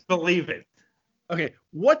couldn't believe it. Okay.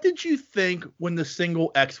 What did you think when the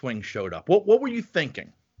single X-Wing showed up? What were you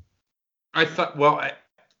thinking? I thought, well,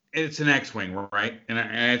 it's an X-Wing, right? And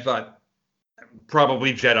I thought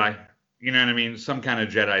probably Jedi. You know what I mean? Some kind of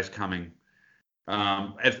Jedi's coming.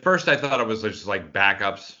 At first, I thought it was just like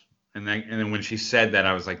backups. And then when she said that,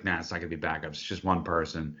 I was like, nah, it's not going to be backups. It's just one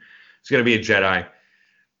person. It's going to be a Jedi.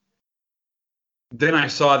 Then I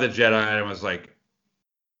saw the Jedi and I was like,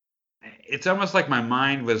 it's almost like my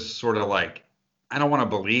mind was sort of like, I don't want to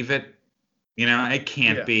believe it. It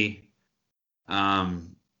can't be.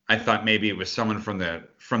 I thought maybe it was someone from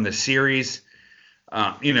the series,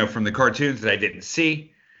 from the cartoons that I didn't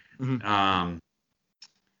see. Mm-hmm.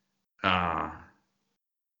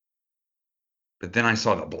 But then I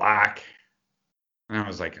saw the black, and I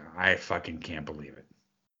was like, I fucking can't believe it.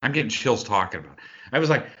 I'm getting chills talking about it. I was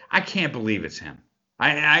like, I can't believe it's him.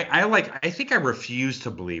 I think I refused to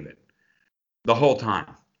believe it the whole time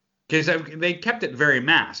because they kept it very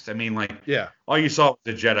masked. I mean, like, all you saw was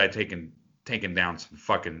the Jedi taking down some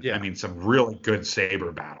fucking, some really good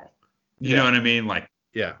saber battle. You know what I mean? Like,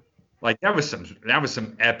 like that was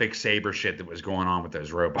some epic saber shit that was going on with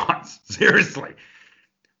those robots. Seriously.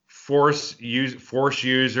 Force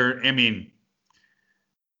user. I mean,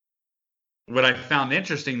 what I found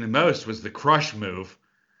interesting the most was the crush move.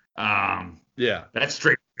 That's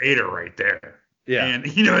straight Vader right there. Yeah.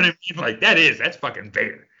 And you know what I mean? Like that's fucking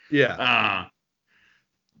Vader. Yeah.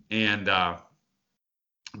 But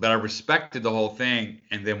I respected the whole thing.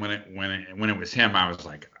 And then when it was him, I was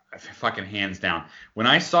like, fucking hands down. When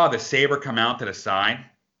I saw the saber come out to the side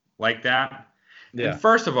like that, and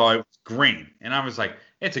first of all, it was green, and I was like,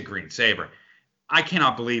 it's a green saber. I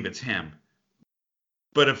cannot believe it's him.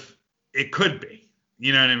 But if it could be,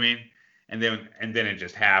 you know what I mean? And then it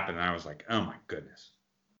just happened, and I was like, oh my goodness.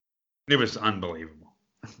 It was unbelievable.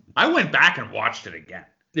 I went back and watched it again.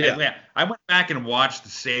 Yeah. I went back and watched the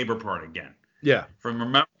saber part again. Yeah. From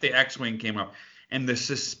remember the X-Wing came up. And the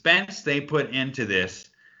suspense they put into this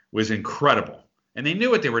was incredible. And they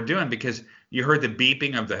knew what they were doing because you heard the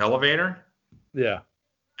beeping of the elevator. Yeah.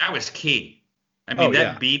 That was key. I mean,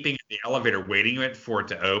 beeping of the elevator, waiting for it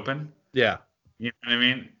to open. Yeah. You know what I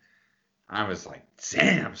mean? I was like,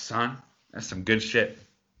 damn, son. That's some good shit.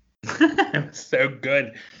 It was so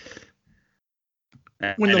good.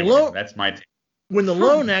 That's my take. When the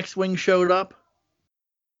lone X-Wing showed up,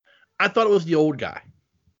 I thought it was the old guy.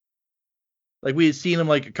 Like we had seen him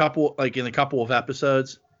in a couple of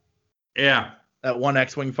episodes. Yeah. That one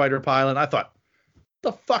X-Wing fighter pilot. I thought,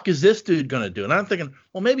 the fuck is this dude gonna do? And I'm thinking,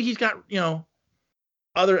 well, maybe he's got,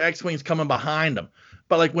 other X-wings coming behind him.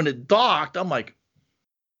 But like when it docked, I'm like,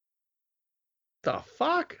 the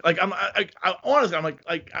fuck? Like I honestly, I'm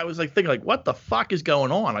like I was like thinking like, what the fuck is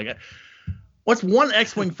going on? Like, what's one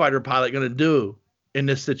X-wing fighter pilot gonna do in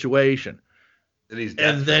this situation?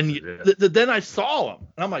 And then then I saw him,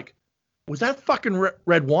 and I'm like, was that fucking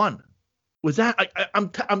Red One? Was that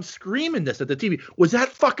I'm screaming this at the TV? Was that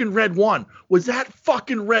fucking Red One? Was that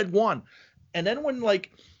fucking Red One? And then when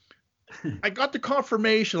like I got the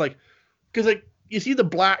confirmation, like, because like you see the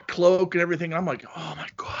black cloak and everything, and I'm like, oh my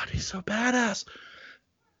god, he's so badass.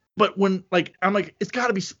 But when like I'm like, it's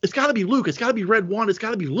gotta be Luke, it's gotta be Red One, it's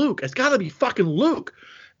gotta be Luke, it's gotta be fucking Luke.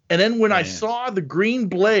 And then when I saw the green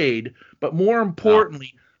blade, but more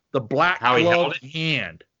importantly, the black gloved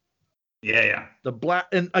hand. Yeah. The black,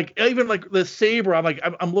 and like even like the saber, I'm like,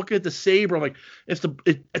 I'm looking at the saber, I'm like, it's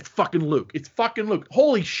fucking Luke. It's fucking Luke.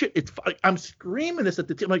 Holy shit! I'm screaming this at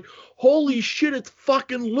the team. I'm like, holy shit! It's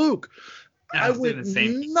fucking Luke. I went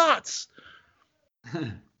nuts.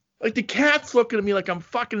 Like the cat's looking at me like I'm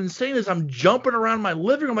fucking insane as I'm jumping around my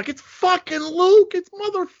living room. I'm like, it's fucking Luke. It's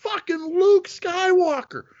motherfucking Luke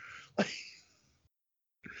Skywalker.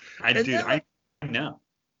 I know.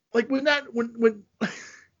 Like when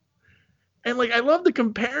and like I love the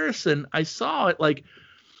comparison. I saw it like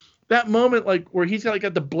that moment, like where he's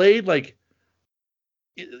got the blade, like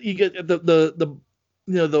you get the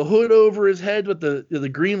hood over his head with the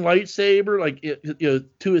green lightsaber, like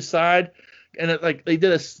to his side, and it, like they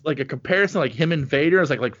did a comparison, like him and Vader. It was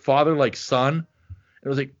like father like son. It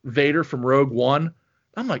was like Vader from Rogue One.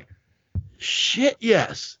 I'm like, shit,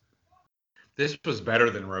 yes. This was better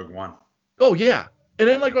than Rogue One. Oh yeah, and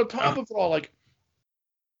then like on top of it all, like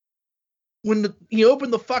when he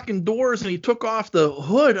opened the fucking doors and he took off the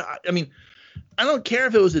hood, I mean, I don't care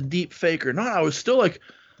if it was a deep fake or not. I was still like,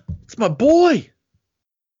 it's my boy,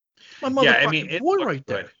 my motherfucking boy right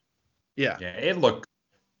there. Yeah, it looked.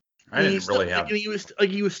 I didn't really have. He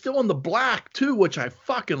was still in the black too, which I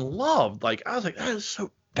fucking loved. Like I was like, that is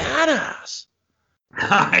so badass.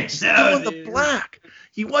 I know, still in the black.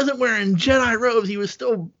 He wasn't wearing Jedi robes. He was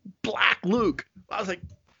still black Luke. I was like,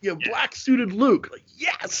 black suited Luke. Like,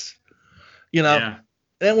 yes. And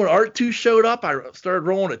then when R2 showed up, I started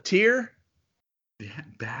rolling a tear. Yeah,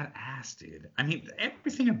 badass, dude. I mean,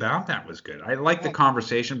 everything about that was good. I liked the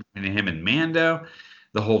conversation between him and Mando,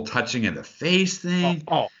 the whole touching of the face thing.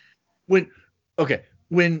 When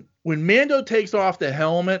Mando takes off the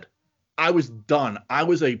helmet, I was done. I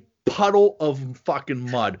was a puddle of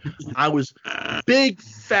fucking mud. I was big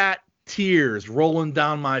fat tears rolling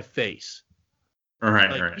down my face.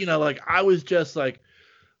 Right. Like I was just like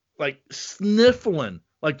sniffling,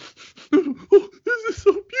 like oh, this is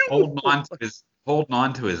so beautiful. Holding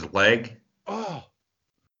on to his leg. I'm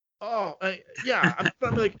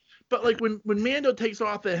like, but like when Mando takes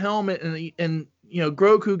off the helmet and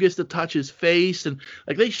Grogu gets to touch his face, and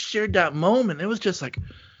like they shared that moment, it was just like,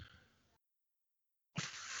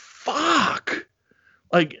 fuck.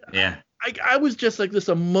 Like, I was just like this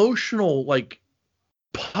emotional like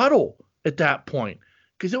puddle at that point,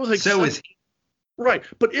 because it was like right,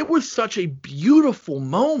 but it was such a beautiful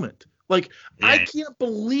moment. Like, I can't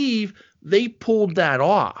believe they pulled that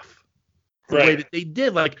off the way that they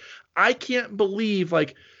did. Like, I can't believe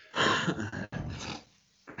like,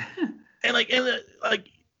 and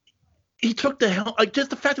he took the helmet, like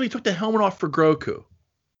just the fact that he took the helmet off for Grogu.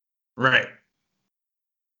 Right.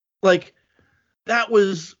 Like, that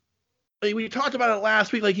was, like, we talked about it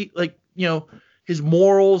last week. Like his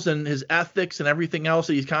morals and his ethics and everything else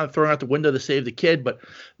that he's kind of throwing out the window to save the kid. But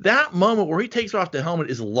that moment where he takes off the helmet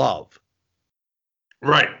is love.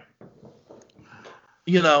 Right.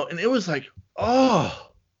 And it was like, I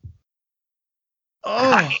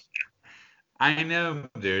know,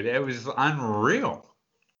 dude. It was unreal.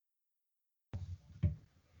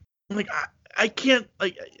 Like, I can't,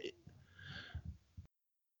 like,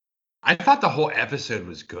 I thought the whole episode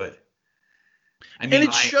was good. I mean, and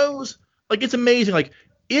it shows, like, it's amazing. Like,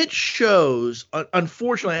 it shows,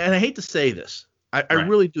 unfortunately, and I hate to say this, I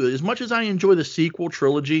really do. As much as I enjoy the sequel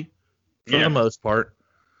trilogy, for the most part,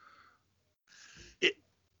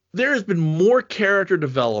 there has been more character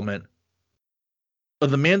development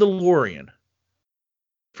of The Mandalorian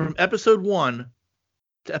from episode 1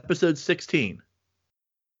 to episode 16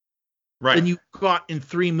 than you got in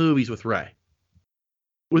 3 movies with Rey.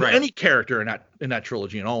 With any character in that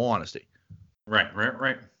trilogy, in all honesty. Right.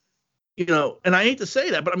 And I hate to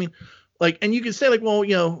say that, but I mean, like, and you can say like,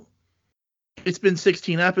 well, it's been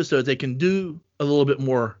 16 episodes. They can do a little bit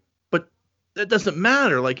more, but that doesn't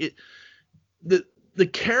matter. Like, the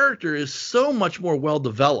character is so much more well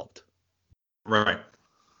developed. Right.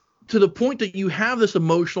 To the point that you have this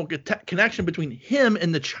emotional connection between him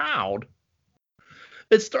and the child.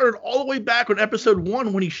 It started all the way back on episode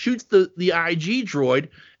 1 when he shoots the IG droid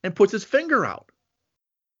and puts his finger out.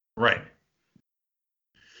 Right.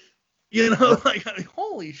 Like, I mean,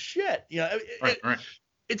 holy shit. Right.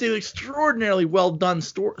 It's an extraordinarily well done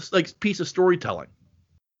piece of storytelling.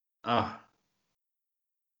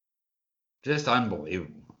 Just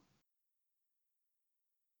unbelievable.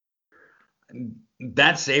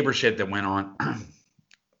 That saber shit that went on,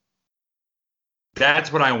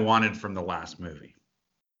 that's what I wanted from the last movie.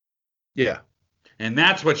 Yeah. And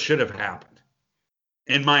that's what should have happened,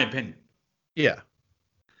 in my opinion. Yeah.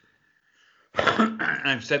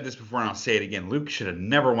 I've said this before and I'll say it again. Luke should have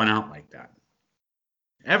never went out like that.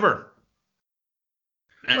 Ever.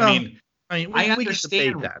 I mean, I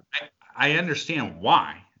understand that. I understand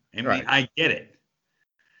why. I mean, I get it.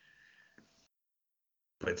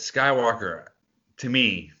 But Skywalker, to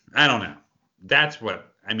me, I don't know. That's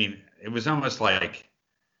what, I mean, it was almost like,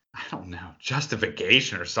 I don't know,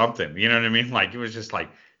 justification or something. You know what I mean? Like, it was just like,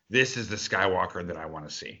 this is the Skywalker that I want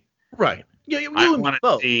to see. Right. Yeah, I want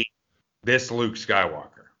to see this Luke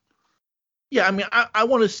Skywalker. Yeah, I mean, I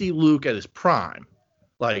want to see Luke at his prime.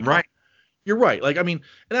 Like, right. You're right. Like, I mean,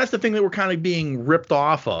 and that's the thing that we're kind of being ripped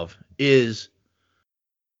off of is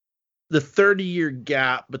the 30-year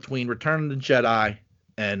gap between Return of the Jedi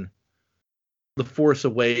and The Force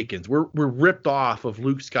Awakens. We're ripped off of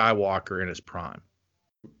Luke Skywalker in his prime.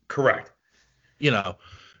 Correct.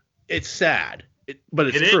 It's sad, but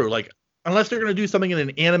it's true. Like, unless they're going to do something in an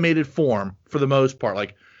animated form for the most part,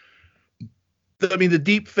 like, the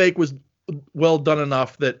deep fake was well done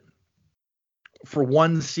enough that for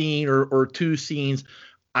one scene or two scenes,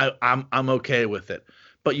 I'm okay with it.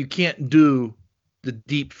 But you can't do the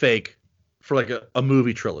deep fake for like a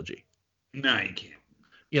movie trilogy. No, you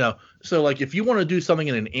can't. So like if you want to do something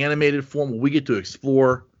in an animated form where we get to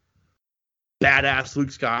explore badass Luke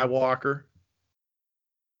Skywalker,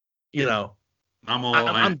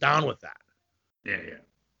 I'm down with that. Yeah.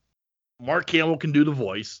 Mark Hamill can do the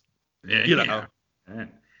voice. Yeah.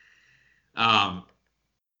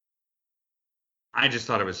 I just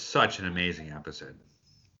thought it was such an amazing episode.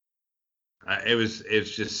 It was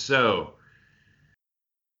just so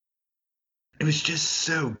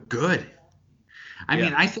good. I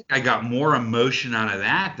mean, I think I got more emotion out of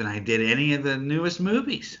that than I did any of the newest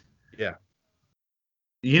movies. Yeah.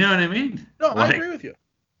 You know what I mean? No, I agree with you.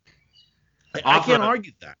 I can't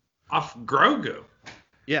argue that. Off Grogu.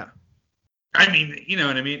 Yeah. I mean, you know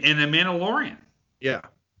what I mean? And The Mandalorian. Yeah.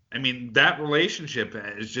 I mean, that relationship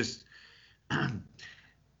is just I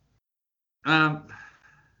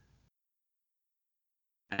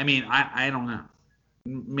mean, I don't know.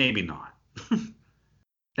 Maybe not.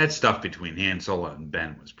 That stuff between Han Solo and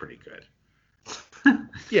Ben was pretty good.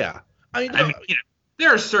 Yeah. I mean,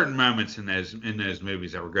 there are certain moments in those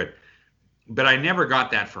movies that were good, but I never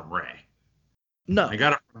got that from Rey. No. I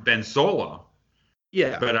got it from Ben Solo.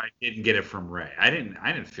 Yeah. But I didn't get it from Rey. I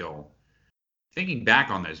didn't feel, thinking back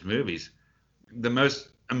on those movies, the most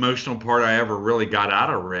emotional part I ever really got out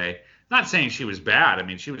of Rey, not saying she was bad. I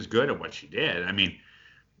mean, she was good at what she did. I mean,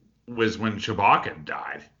 was when Chewbacca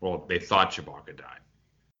died. Well, they thought Chewbacca died.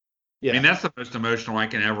 Yeah. I mean, that's the most emotional I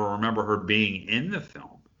can ever remember her being in the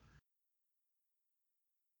film.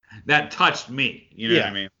 That touched me. You know what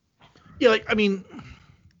I mean? Yeah, I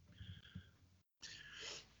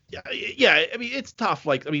mean, it's tough.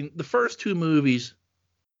 Like, I mean, the first two movies,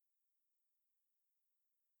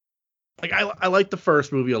 like, I like the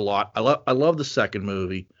first movie a lot. I love the second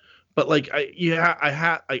movie, but like,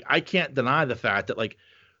 I can't deny the fact that like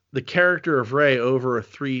the character of Rey over a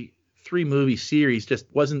three movie series just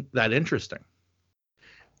wasn't that interesting.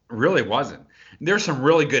 Really wasn't. There's some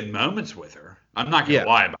really good moments with her. I'm not gonna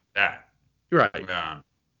lie about that. Right.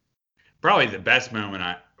 Probably the best moment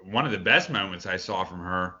one of the best moments I saw from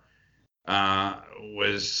her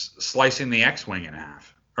was slicing the X-wing in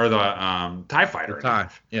half, or the TIE fighter in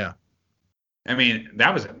half. Yeah. I mean,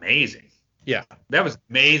 that was amazing. Yeah. That was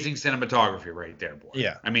amazing cinematography right there, boy.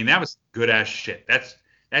 Yeah. I mean, that was good ass shit. That's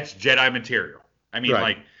Jedi material. I mean,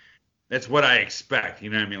 like, that's what I expect. You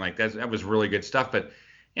know what I mean? Like, that was really good stuff. But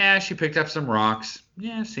yeah, she picked up some rocks.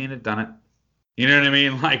 Yeah, seen it, done it. You know what I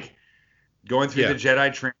mean? Like, going through the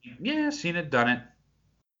Jedi training. Yeah, seen it, done it.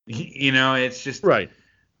 You know, it's just right.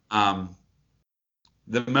 The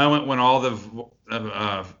moment when all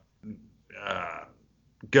the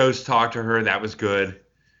ghosts talked to her, that was good.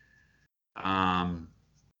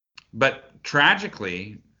 But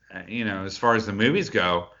tragically, as far as the movies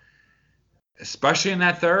go, especially in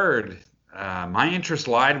that third, my interest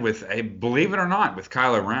lied with, believe it or not, with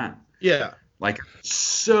Kylo Ren. Yeah. Like,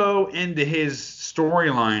 so into his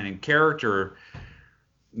storyline and character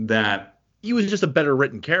that He was just a better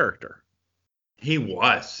written character. he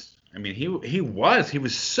was. I mean, he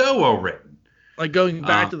was so well written. Like going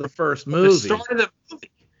back to the first From the movie. start of the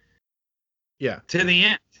movie Yeah. to the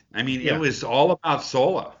end. I mean, Yeah. it was all about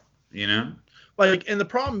Solo, you know? Like, and the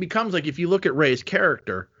problem becomes, like, if you look at Rey's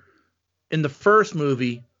character in the first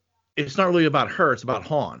movie, it's not really about her, it's about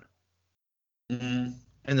Han. Mm-hmm.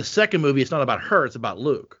 In the second movie, it's not about her, it's about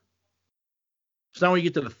Luke. So now when you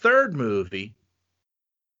get to the third movie,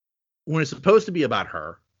 when it's supposed to be about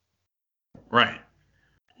her, Right.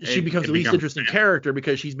 she becomes the least interesting character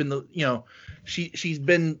because she's been the, you know, she's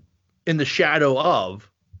been in the shadow of.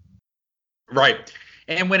 Right.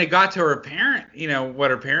 And when it got to her parent, you know,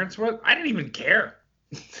 what her parents was, I didn't even care.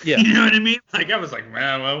 Yeah. You know what I mean? Like, I was like,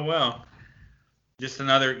 well. Just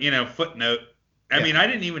another, you know, footnote. I mean, I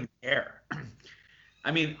didn't even care.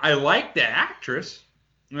 I mean, I liked the actress,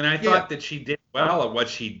 and I thought that she did well at what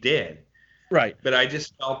she did. Right. But I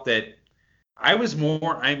just felt that I was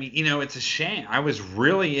more, I mean, you know, it's a shame. I was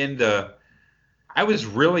really into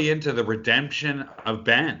the redemption of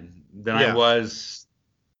Ben than I was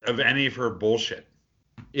of any of her bullshit.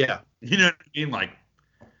 Yeah. You know what I mean? Like,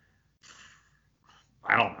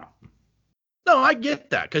 I don't know. No, I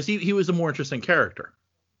get that because he was a more interesting character.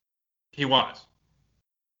 He was.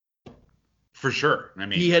 For sure. I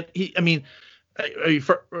mean,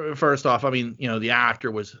 First off, I mean, you know, the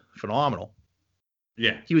actor was phenomenal.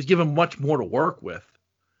 Yeah. He was given much more to work with,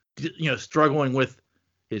 you know, struggling with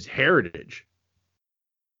his heritage.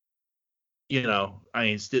 You know, I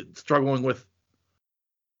mean, struggling with,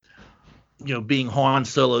 you know, being Han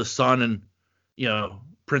Solo's son and, you know,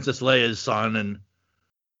 Princess Leia's son and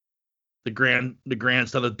the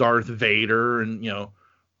grandson of Darth Vader and, you know,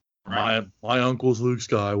 my uncle's Luke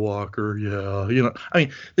Skywalker. Yeah. You know, I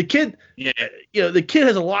mean, the kid, you know, the kid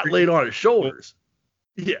has a lot laid on his shoulders.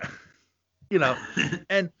 Yeah. You know,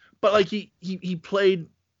 but like he played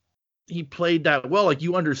that well. Like,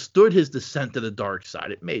 you understood his descent to the dark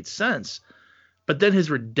side. It made sense. But then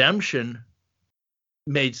his redemption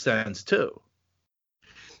made sense too.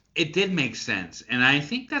 It did make sense. And I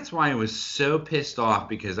think that's why I was so pissed off,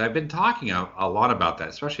 because I've been talking a lot about that,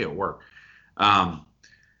 especially at work,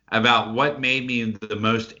 about what made me the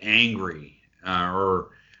most angry, or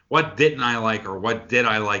what didn't I like, or what did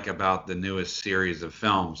I like about the newest series of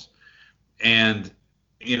films. And,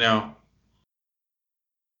 you know,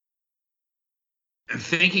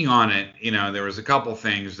 thinking on it, you know, there was a couple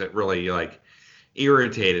things that really, like,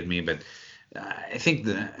 irritated me, but I think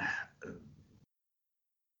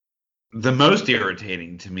the most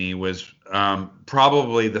irritating to me was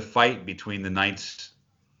probably the fight between the knights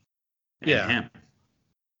and him.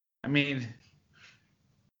 I mean,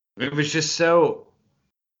 it was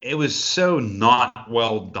so not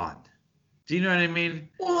well done. Do you know what I mean?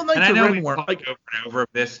 Well, and I know we talked over and over of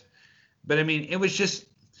this, but I mean, it was just,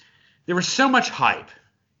 there was so much hype,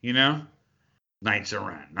 you know? Knights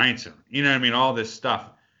are, you know what I mean? All this stuff.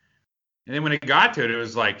 And then when it got to it, it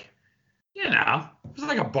was like, you know, it was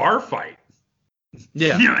like a bar fight.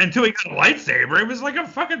 Yeah. You know, until he got a lightsaber, it was like a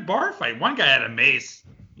fucking bar fight. One guy had a mace.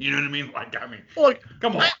 You know what I mean? Like, I mean,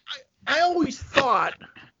 come on. I always thought,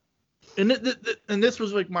 and this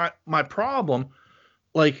was like my problem,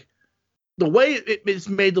 like the way it's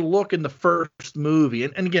made to look in the first movie.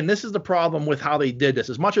 And again, this is the problem with how they did this.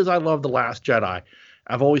 As much as I love The Last Jedi,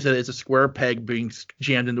 I've always said it's a square peg being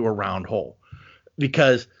jammed into a round hole.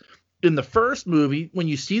 Because in the first movie, when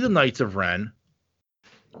you see the Knights of Ren,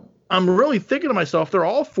 I'm really thinking to myself, they're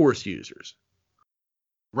all Force users.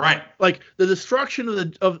 Right. Like, the destruction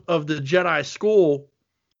of the Jedi school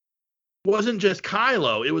wasn't just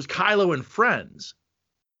Kylo, it was Kylo and friends.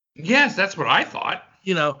 Yes, that's what I thought.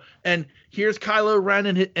 You know, and here's Kylo Ren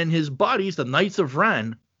and his buddies, the Knights of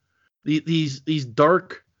Ren, these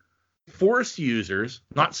dark Force users,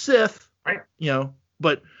 not Sith, right? You know,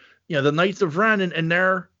 but you know, the Knights of Ren, and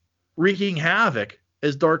they're wreaking havoc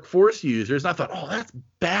as dark Force users. And I thought, oh, that's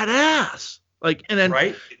badass. Like, and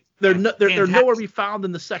then they're nowhere to be found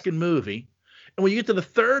in the second movie. And when you get to the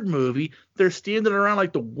third movie, they're standing around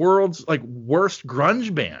like the world's like worst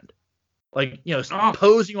grunge band, like, you know,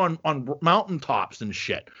 posing on mountaintops and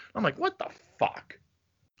shit. I'm like, what the fuck?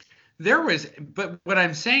 But what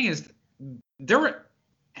I'm saying is, there were,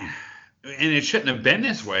 and it shouldn't have been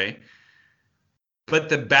this way, but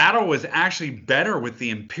the battle was actually better with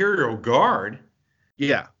the Imperial Guard.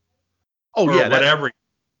 Yeah. Oh yeah. Whatever.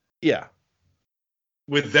 Yeah.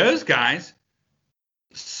 With those guys,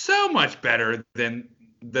 so much better than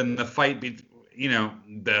the fight, you know,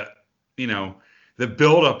 the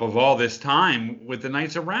buildup of all this time with the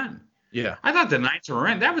Knights of Ren. Yeah. I thought the Knights of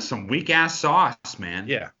Ren, that was some weak ass sauce, man.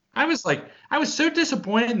 Yeah. I was so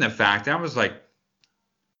disappointed in the fact. I was like,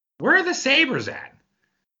 where are the sabers at?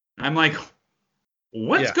 I'm like,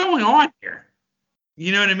 what's going on here?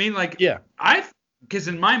 You know what I mean? Like, yeah. Because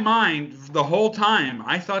in my mind, the whole time,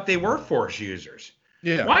 I thought they were Force users.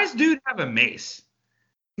 Yeah. Why does dude have a mace?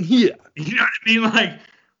 Yeah. You know what I mean? Like,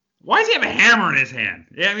 why does he have a hammer in his hand?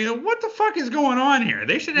 Yeah, I mean, what the fuck is going on here?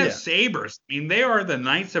 They should have sabers. I mean, they are the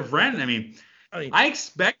Knights of Ren. I mean, I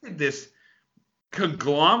expected this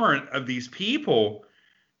conglomerate of these people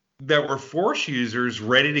that were Force users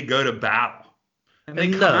ready to go to battle. And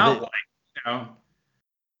they come out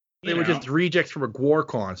they were just rejects from a Gwar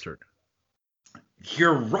concert.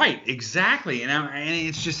 You're right, exactly, and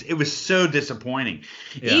it's just, it was so disappointing.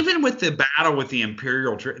 Yeah. Even with the battle with the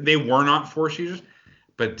Imperial, they were not Force users,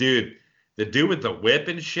 but dude, the dude with the whip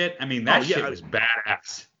and shit, I mean, that shit was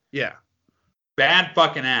badass. Yeah, bad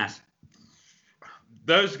fucking ass.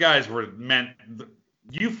 Those guys were meant.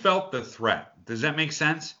 You felt the threat. Does that make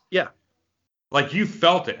sense? Yeah. Like, you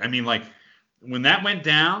felt it. I mean, like, when that went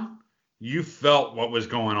down, you felt what was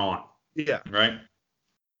going on. Yeah. Right?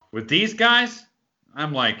 With these guys,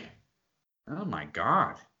 I'm like, oh my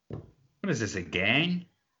God. What is this, a gang?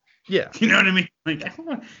 Yeah. You know what I mean? Like,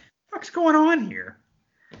 what the fuck's going on here?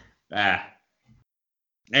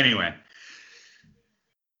 Anyway.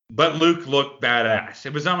 But Luke looked badass.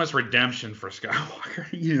 It was almost redemption for Skywalker.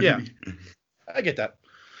 You know what I mean? I get that.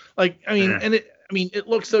 Like, I mean, it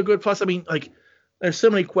looks so good. Plus, I mean, like, there's so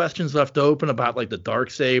many questions left open about, like, the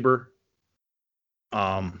Darksaber.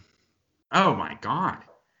 Oh my God.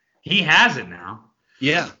 He has it now.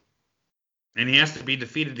 Yeah. And he has to be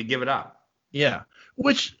defeated to give it up. Yeah.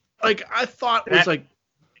 Which, like, I thought was like.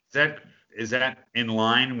 Is that in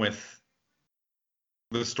line with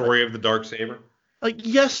the story of the Darksaber? Like,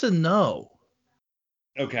 yes and no.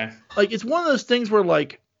 Okay. Like, it's one of those things where,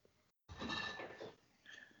 like,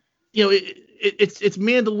 you know, it's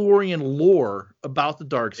Mandalorian lore about the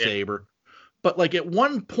Darksaber, but, like, at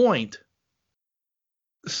one point,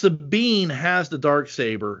 Sabine has the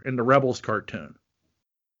Darksaber in the Rebels cartoon,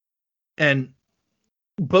 and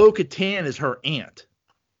Bo-Katan is her aunt.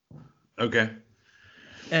 Okay.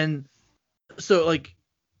 And so, like,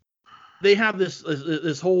 they have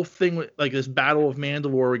this whole thing with, like, this battle of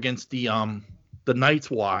Mandalore against the Night's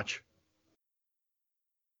Watch,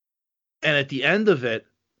 and at the end of it,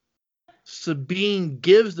 Sabine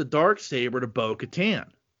gives the Darksaber to Bo-Katan.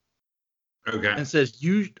 Okay. And says,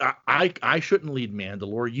 I shouldn't lead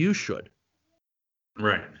Mandalore, you should.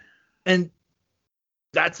 Right. And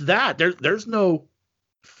that's that. There's no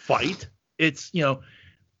fight. It's, you know,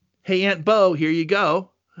 hey, Aunt Bo, here you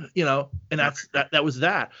go. You know, and that was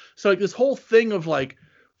that. So, like, this whole thing of, like,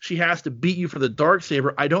 she has to beat you for the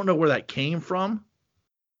Darksaber, I don't know where that came from,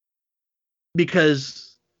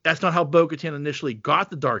 because that's not how Bo-Katan initially got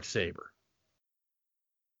the Darksaber.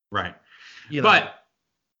 Right. You know? But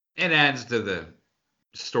it adds to the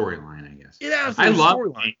storyline, I guess. It adds to the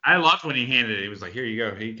storyline. I loved when he handed it. He was like, here you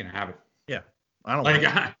go. Here, you can have it. Yeah. I don't like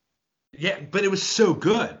it. Yeah, but it was so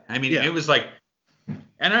good. I mean, it was like,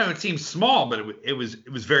 I know it seems small, but it was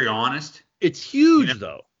very honest. It's huge,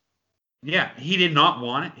 though. Yeah, he did not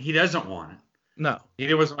want it. He doesn't want it. No. He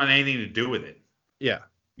doesn't want anything to do with it. Yeah.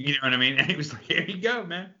 You know what I mean? And he was like, here you go,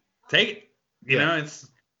 man. Take it. You know,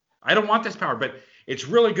 I don't want this power, but it's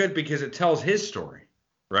really good because it tells his story,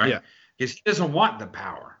 right? Yeah. Because he doesn't want the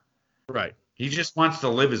power. Right. He just wants to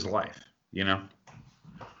live his life, you know?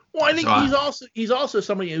 Well, I think he's also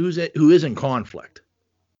somebody who is in conflict.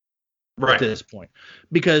 Right. At this point.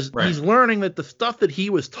 Because he's learning that the stuff that he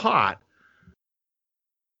was taught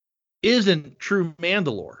isn't true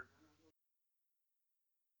Mandalore.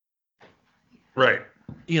 Right.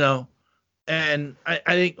 You know, and I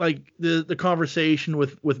think, like, the conversation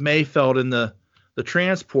with Mayfeld in the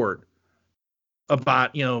transport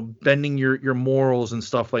about, you know, bending your morals and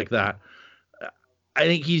stuff like that. I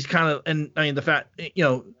think he's kind of, and I mean, the fact, you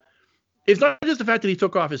know, it's not just the fact that he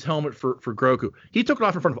took off his helmet for Grogu. He took it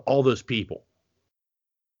off in front of all those people.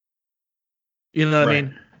 You know what I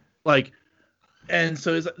mean? Like, and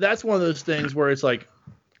so that's one of those things where it's like,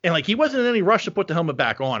 and, like, he wasn't in any rush to put the helmet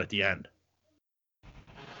back on at the end.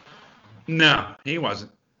 No, he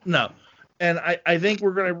wasn't. No. And I think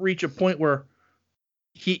we're going to reach a point where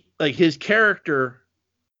his character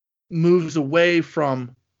moves away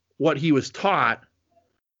from what he was taught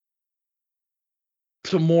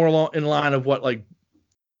to more in line of what, like,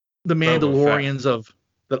 the Mandalorians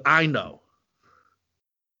that I know.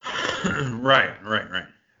 Right.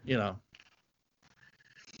 You know.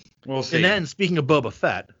 We'll see. And then, speaking of Boba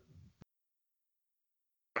Fett.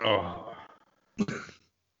 Oh,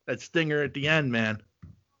 That stinger at the end, man.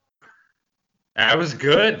 that was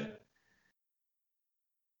good.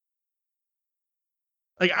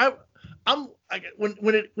 Like I'm like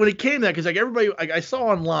when it came to that, because like everybody, like I saw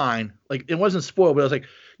online, like it wasn't spoiled, but I was like,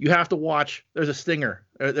 you have to watch. There's a stinger.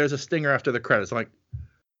 There's a stinger after the credits. I'm like,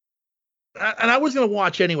 and I was gonna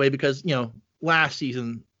watch anyway because last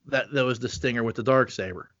season that there was the stinger with the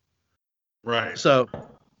Darksaber. Right. So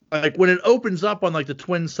like when it opens up on like the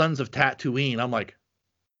twin sons of Tatooine, I'm like,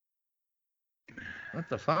 what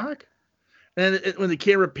the fuck? And when the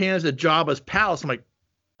camera pans to Jabba's palace, I'm like,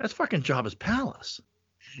 that's fucking Jabba's palace.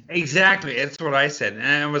 Exactly. That's what I said. And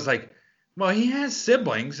I was like, well, he has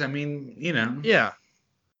siblings. I mean, Yeah.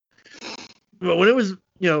 But when it was,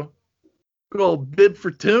 good old Bib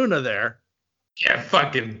Fortuna there. Yeah,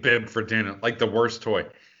 fucking Bib Fortuna. Like the worst toy.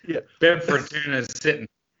 Yeah. Bib Fortuna is sitting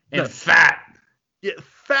and No. fat. Yeah,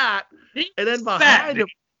 fat. He's And then fat, behind dude.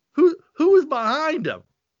 him, who was behind him?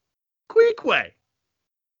 Queequeg.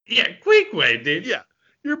 Yeah, Queequeg, dude. Yeah.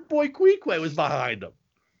 Your boy Queequeg was behind him.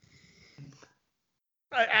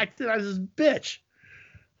 I acted as his bitch.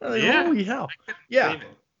 I'm like, Yeah. holy hell. Yeah.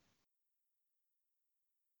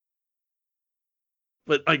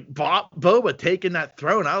 But like Boba taking that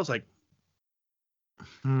throne, I was like,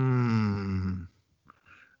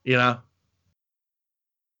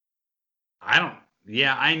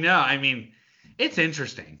 Yeah, I know. I mean, it's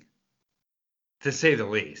interesting to say the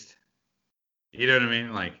least. You know what I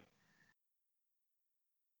mean? Like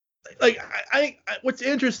I what's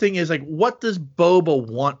interesting is like, what does Boba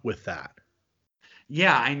want with that?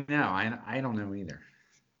 yeah, I know. I don't know either.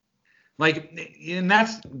 Like, and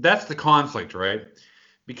that's the conflict, right?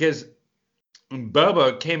 Because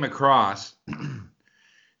Boba came across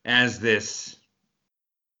as this,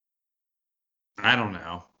 I don't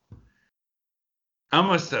know,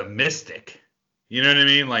 almost a mystic. You know what I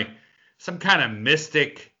mean? Like some kind of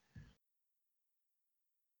mystic.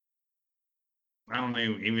 I don't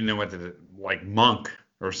even know what to, like, monk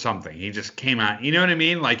or something. He just came out. You know what I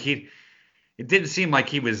mean? Like it didn't seem like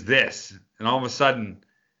he was this, and all of a sudden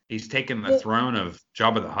he's taking the throne of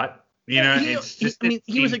Jabba the Hutt. It's just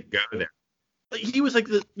he was go there. He was like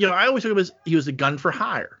I always think of him as he was a gun for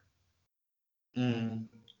hire. Mm.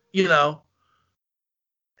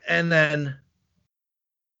 And then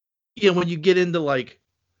when you get into like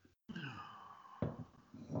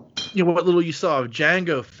what little you saw of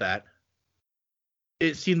Jango Fett,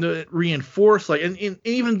 it seemed to reinforce like, and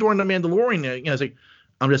even during the Mandalorian, it's like,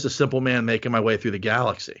 I'm just a simple man making my way through the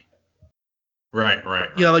galaxy. Right.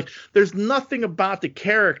 Like there's nothing about the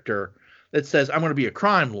character that says I'm going to be a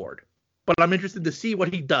crime lord, but I'm interested to see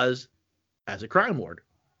what he does as a crime lord.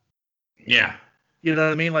 Yeah. You know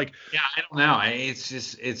what I mean? Like, yeah, I don't know.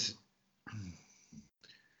 It's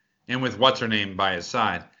and with what's her name by his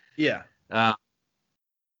side. Yeah. I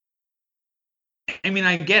mean,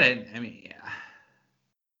 I get it. I mean, yeah.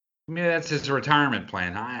 Maybe that's his retirement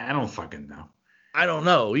plan. I don't fucking know. I don't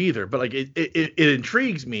know either, but like it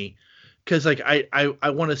intrigues me because like I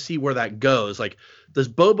want to see where that goes. Like, does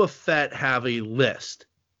Boba Fett have a list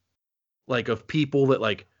like of people that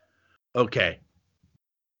like, okay,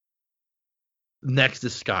 next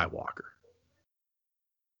is Skywalker?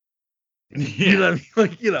 Yeah. You know what I mean?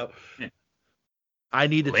 Like, yeah. I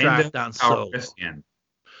need to track down Solo.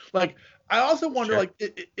 Like, I also wonder, like,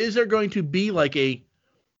 is there going to be like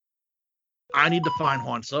I need to find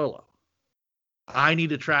Han Solo. I need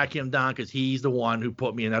to track him down because he's the one who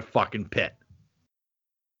put me in that fucking pit.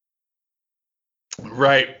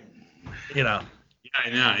 Right. Yeah, I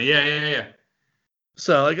know. Yeah.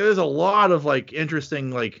 So like, there's a lot of like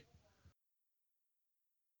interesting like,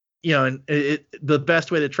 and the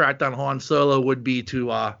best way to track down Han Solo would be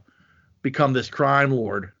to become this crime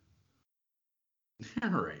lord. All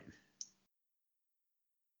right.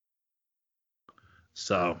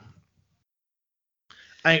 So,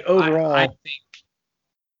 overall,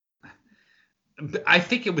 I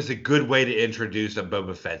think it was a good way to introduce a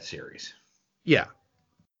Boba Fett series. Yeah.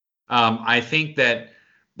 I think that,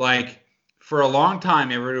 like, for a long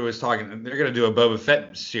time, everybody was talking, they're going to do a Boba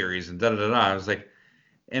Fett series and da-da-da-da. I was like,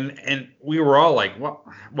 and we were all like,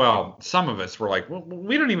 well, some of us were like, well,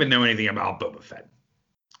 we don't even know anything about Boba Fett.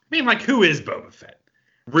 I mean, like, who is Boba Fett?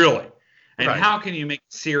 Really? And how can you make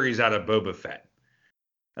a series out of Boba Fett?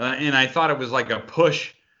 And I thought it was like a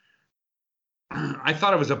push. I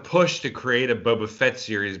thought it was a push to create a Boba Fett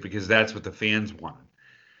series because that's what the fans wanted.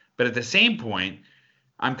 But at the same point,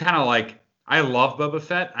 I'm kind of like, I love Boba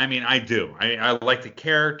Fett. I mean, I do. I like the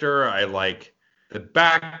character. I like the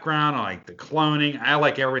background. I like the cloning. I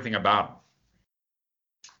like everything about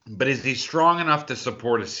him. But is he strong enough to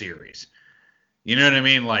support a series? You know what I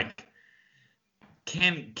mean? Like,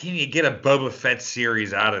 can you get a Boba Fett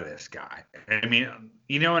series out of this guy? I mean,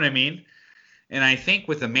 you know what I mean? And I think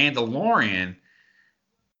with the Mandalorian,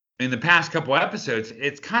 in the past couple episodes,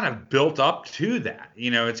 it's kind of built up to that.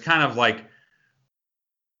 It's kind of like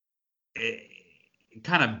it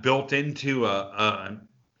kind of built into a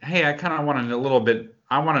hey, I kind of want to know a little bit.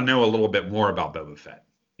 I want to know a little bit more about Boba Fett.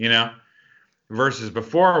 You know, versus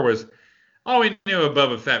before was all we knew of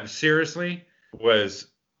Boba Fett seriously was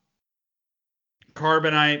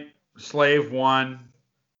Carbonite, Slave One,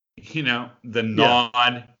 the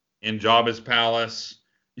nod in Jabba's palace.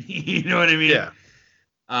 You know what I mean? Yeah.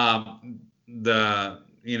 The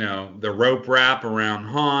rope wrap around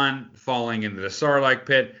Han falling into the Sarlacc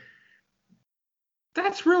pit.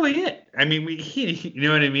 That's really it. I mean, you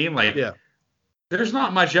know what I mean? Like, Yeah. there's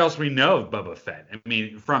not much else we know of Boba Fett. I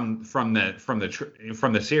mean, from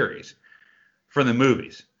the series, from the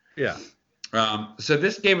movies. Yeah. So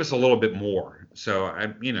this gave us a little bit more. So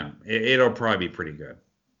it'll probably be pretty good.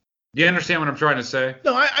 Do you understand what I'm trying to say?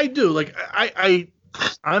 No, I do. Like I'm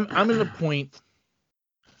at a point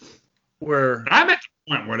where I'm at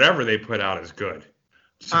the point whatever they put out is good.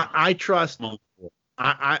 So, I trust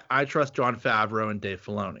I trust Jon Favreau and Dave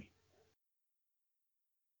Filoni.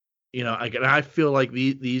 I feel like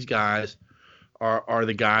these guys are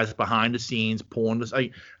the guys behind the scenes pulling this.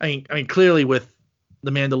 I mean, clearly with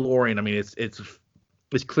the Mandalorian, I mean, it's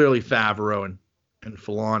clearly Favreau and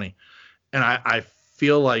Filoni, and I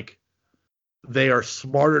feel like they are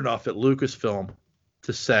smart enough at Lucasfilm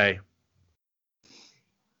to say,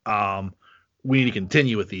 we need to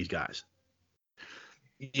continue with these guys.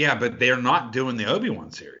 Yeah, but they're not doing the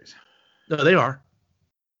Obi-Wan series. No, they are.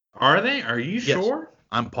 Are they? Are you sure?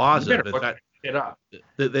 I'm positive. You better look it up.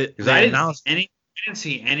 Because I didn't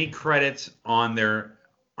see any credits on their.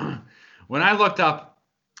 When I looked up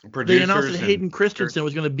producers, they announced that Hayden Christensen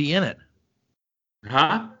was going to be in it.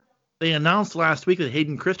 Huh? They announced last week that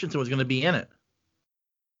Hayden Christensen was going to be in it.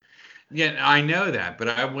 Yeah, I know that,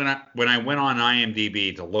 but when I went on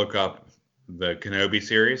IMDb to look up the Kenobi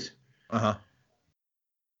series,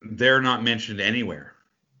 they're not mentioned anywhere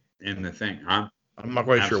in the thing. I'm not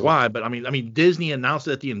quite sure why, but I mean, Disney announced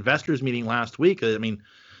it at the investors meeting last week. I mean,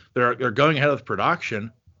 they're going ahead with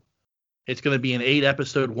production. It's going to be an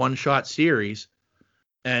 8-episode one-shot series,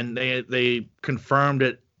 and they confirmed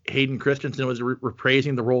that Hayden Christensen was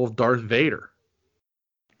reprising the role of Darth Vader.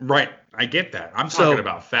 Right, I get that. I'm talking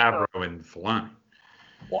about Favreau and Filoni.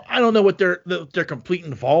 Well, I don't know what their complete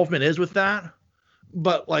involvement is with that,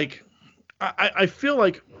 but like, I feel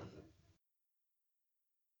like.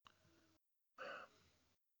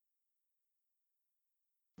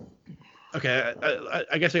 Okay,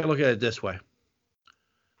 I guess I can look at it this way.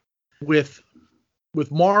 With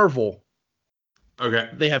Marvel, okay,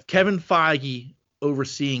 they have Kevin Feige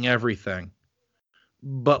overseeing everything,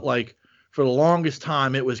 but like for the longest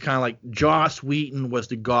time, it was kind of like Joss Whedon was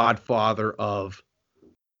the godfather of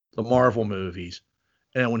the Marvel movies,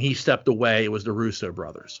 and when he stepped away, it was the Russo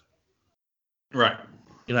brothers. Right.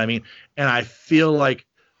 You know what I mean? And I feel like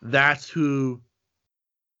that's who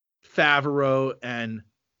Favreau and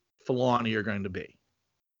Filoni are going to be.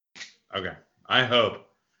 Okay. I hope.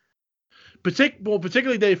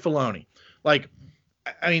 Particularly Dave Filoni. Like,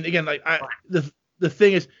 I mean, again, like the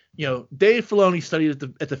thing is, Dave Filoni studied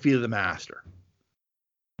at the feet of the master.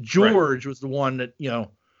 George was the one that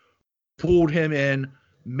pulled him in,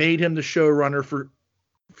 made him the showrunner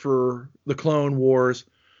for the Clone Wars,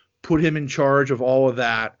 put him in charge of all of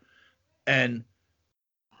that, and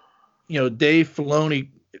Dave Filoni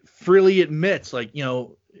freely admits, like,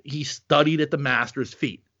 he studied at the master's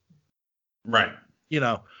feet. Right.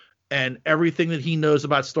 And everything that he knows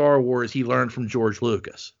about Star Wars, he learned from George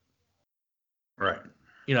Lucas. Right.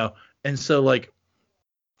 And so, like,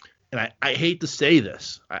 and I hate to say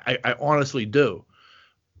this, I honestly do,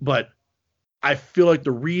 but I feel like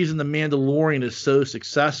the reason The Mandalorian is so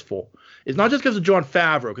successful is not just because of Jon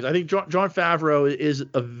Favreau, because I think Jon Favreau is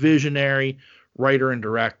a visionary writer and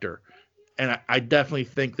director. And I definitely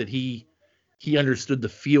think that he understood the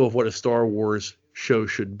feel of what a Star Wars show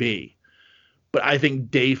should be. But I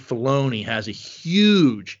think Dave Filoni has a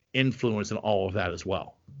huge influence in all of that as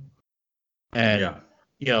well. And,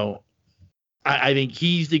 I think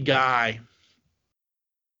he's the guy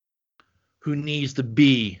who needs to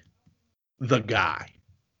be the guy.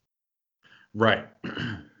 Right.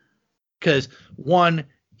 Because, one,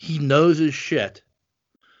 he knows his shit.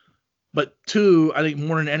 But two, I think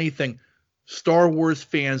more than anything, Star Wars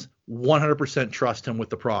fans 100% trust him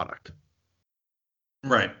with the product.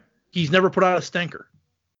 Right. He's never put out a stinker.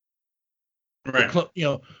 Right.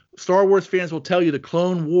 Star Wars fans will tell you the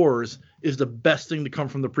Clone Wars is the best thing to come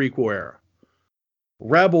from the prequel era.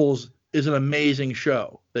 Rebels is an amazing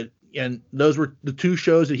show and those were the two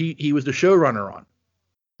shows that he was the showrunner on.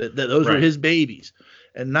 Those were his babies.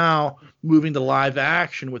 And now moving to live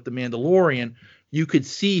action with The Mandalorian, you could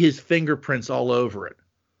see his fingerprints all over it.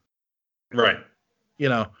 Right.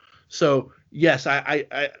 So yes,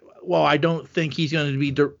 I don't think he's going to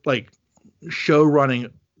be like show running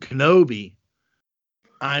Kenobi.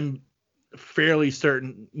 I'm fairly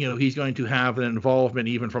certain, he's going to have an involvement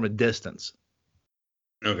even from a distance.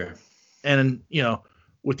 Okay. And,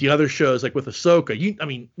 with the other shows, like with Ahsoka,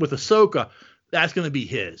 with Ahsoka, that's going to be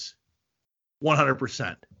his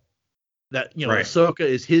 100%. That, Ahsoka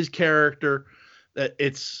is his character, that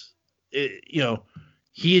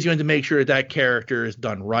he is going to make sure that character is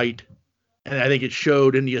done right. And I think it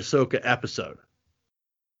showed in the Ahsoka episode.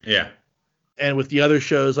 Yeah. And with the other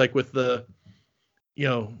shows, like with the,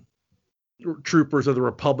 Troopers of the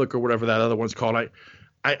Republic or whatever that other one's called,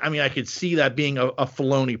 I could see that being a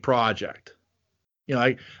Filoni project.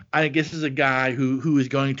 I guess this is a guy who is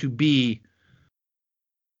going to be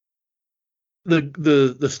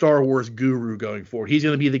the Star Wars guru going forward. He's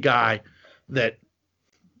going to be the guy that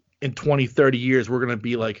in 20, 30 years we're going to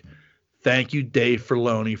be like, thank you, Dave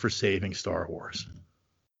Filoni, for saving Star Wars.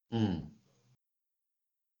 I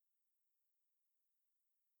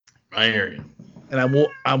hear you. And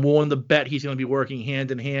I'm willing to bet he's going to be working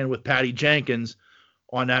hand in hand with Patty Jenkins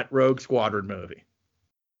on that Rogue Squadron movie.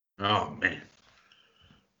 Oh, man.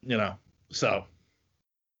 So.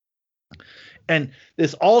 And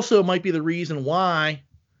this also might be the reason why,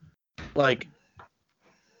 as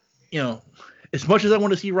much as I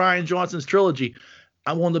want to see Rian Johnson's trilogy,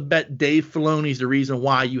 I want to bet Dave Filoni's the reason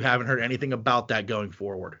why you haven't heard anything about that going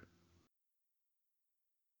forward.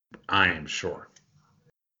 I am sure.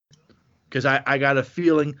 Because I got a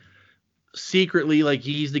feeling secretly like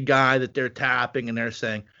he's the guy that they're tapping and they're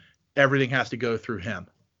saying everything has to go through him.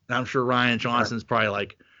 And I'm sure Rian Johnson's probably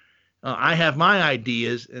like, I have my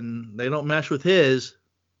ideas and they don't mesh with his.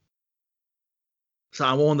 So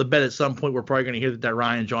I'm willing to bet at some point we're probably going to hear that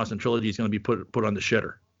Rian Johnson trilogy is going to be put on the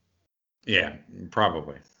shitter. Yeah,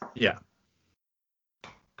 probably. Yeah.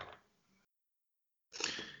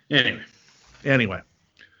 Anyway.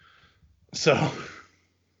 So.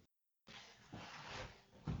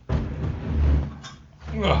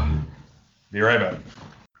 Be right back.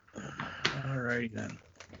 All right, then.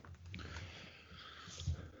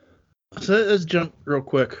 So let's jump real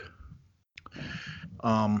quick.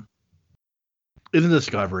 In the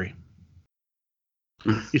Discovery.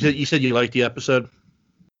 You said you liked the episode?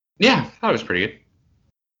 Yeah, I thought it was pretty good.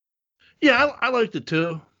 Yeah, I liked it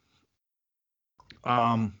too.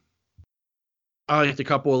 I liked a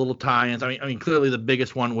couple of little tie-ins. I mean, clearly the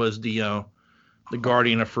biggest one was the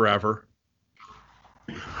Guardian of Forever.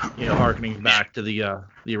 Harkening back to the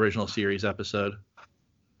original series episode.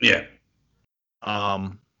 Yeah.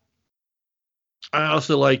 I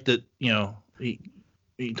also liked that, he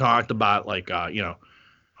talked about I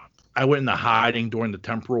went into hiding during the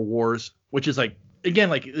temporal wars, which is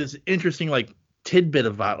this interesting tidbit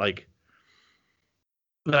about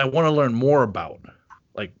that I want to learn more about.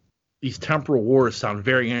 These temporal wars sound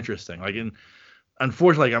very interesting.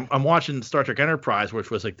 Unfortunately, I'm watching Star Trek Enterprise,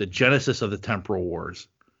 which was the genesis of the temporal wars,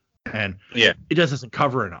 and it just doesn't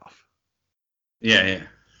cover enough. Yeah.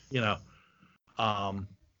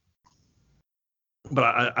 But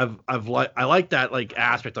I like that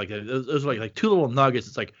aspect. Those are two little nuggets.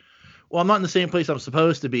 It's I'm not in the same place I'm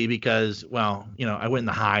supposed to be because I went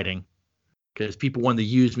into hiding because people wanted to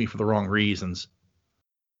use me for the wrong reasons.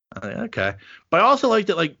 Okay, but I also liked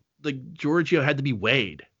that Giorgio had to be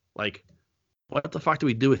weighed. What the fuck do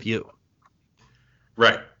we do with you?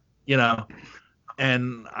 Right.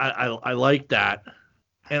 And I liked that,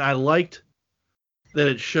 and I liked that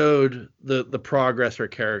it showed the progress her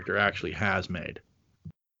character actually has made.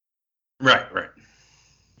 Right.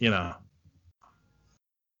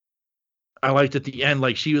 I liked at the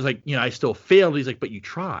end, she was I still failed. He's but you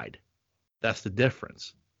tried. That's the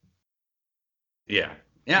difference. Yeah.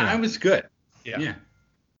 Yeah, it was good. Yeah.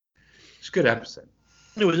 It's a good episode.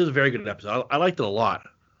 It was a very good episode. I liked it a lot.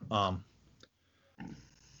 I'm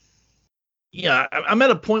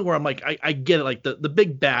at a point where I'm I get it. The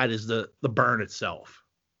big bad is the burn itself.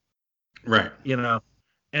 Right. And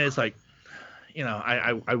it's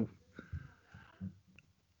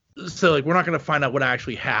so we're not going to find out what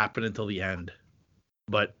actually happened until the end.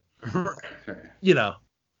 But,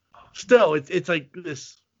 still, it's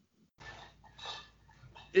this.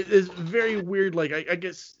 It is very weird. I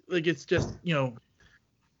guess, it's just,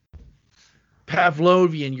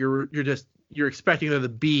 Pavlovian. You're just, you're expecting there to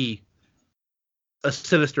be a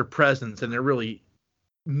sinister presence, and there really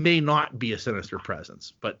may not be a sinister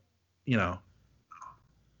presence, but you know,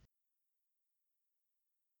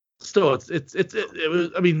 still, it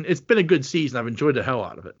was. I mean, it's been a good season. I've enjoyed the hell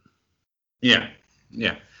out of it. Yeah,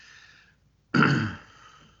 yeah.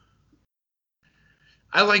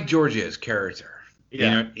 I like Georgia's character.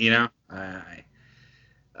 Yeah.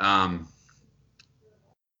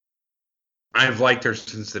 I've liked her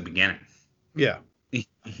since the beginning. Yeah.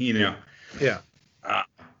 Yeah.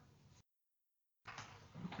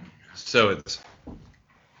 So it's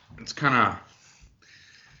kind of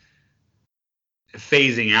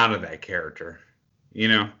phasing out of that character,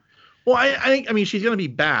 Well, I think, I mean, she's going to be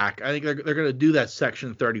back. I think they're going to do that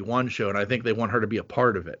Section 31 show, and I think they want her to be a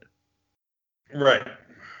part of it. Right.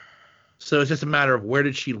 So it's just a matter of where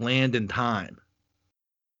did she land in time.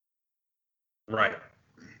 Right.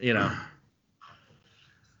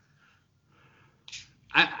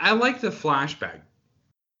 I like the flashback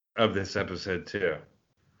of this episode too.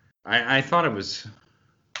 I thought it was,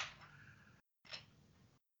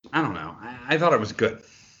 I don't know. I thought it was good.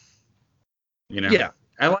 Yeah.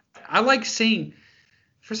 I like seeing,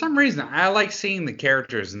 for some reason, I like seeing the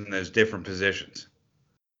characters in those different positions.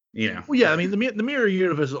 Well, yeah. I mean, the mirror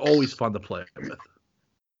universe is always fun to play with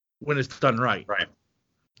when it's done right. Right.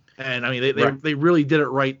 And I mean, they really did it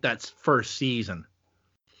right that first season.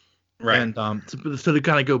 Right. And so to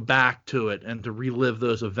kind of go back to it and to relive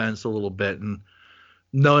those events a little bit and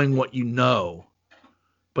knowing what you know,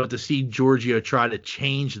 but to see Georgia try to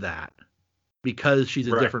change that because she's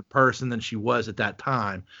a different person than she was at that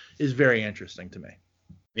time is very interesting to me.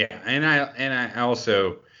 Yeah, and I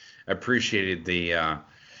also appreciated the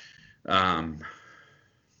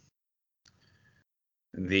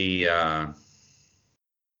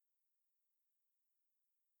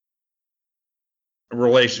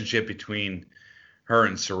relationship between her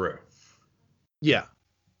and Saru. Yeah.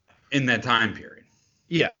 In that time period.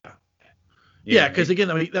 Yeah. Yeah, because again,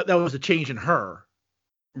 I mean, that was a change in her.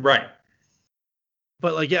 Right.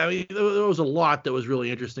 But like, yeah, I mean, there was a lot that was really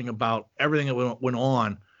interesting about everything that went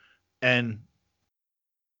on, and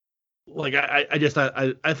like, I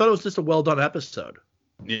thought it was just a well done episode.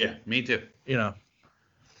 Yeah, me too.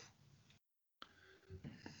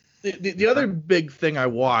 The other big thing I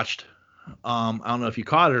watched, I don't know if you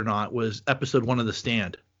caught it or not, was episode 1 of The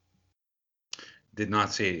Stand. Did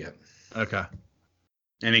not see it yet. Okay.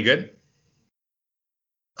 Any good?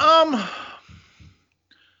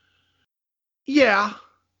 Yeah.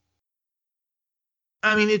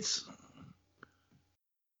 I mean, it's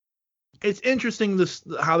interesting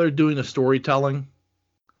how they're doing the storytelling.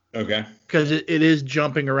 Okay. Because it is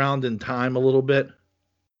jumping around in time a little bit.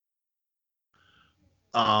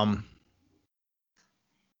 So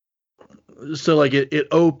like it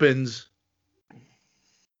opens,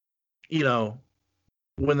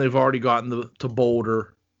 when they've already gotten to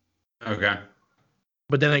Boulder. Okay.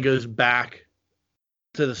 But then it goes back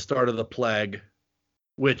to the start of the plague,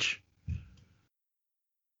 which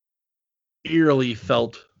eerily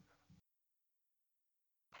felt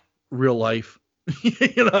real life.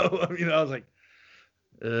 I was like,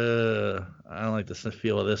 I don't like the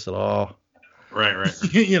feel of this at all. Right.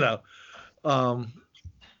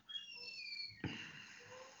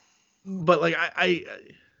 But like I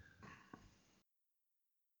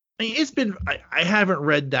mean, it's been I haven't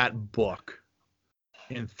read that book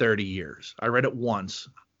in 30 years. I read it once,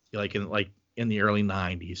 like in the early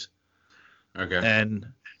 90s. Okay. And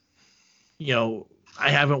I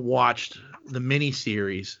haven't watched the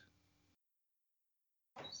miniseries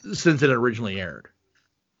since it originally aired.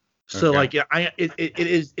 So okay. like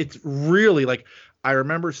it's really like I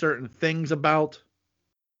remember certain things about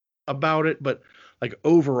it, but like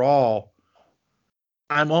overall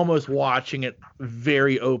I'm almost watching it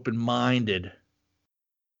very open-minded,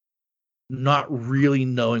 not really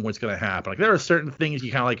knowing what's going to happen. Like there are certain things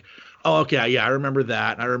you kind of like, oh, okay, yeah, I remember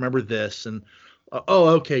that, and I remember this, and oh,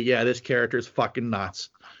 okay, yeah, this character is fucking nuts.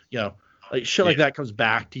 Like shit like that comes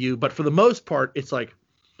back to you. But for the most part, it's like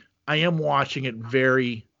I am watching it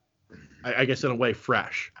very, I guess in a way,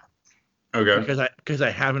 fresh. Okay. Because I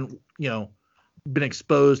haven't, been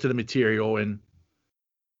exposed to the material in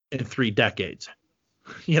 3 decades.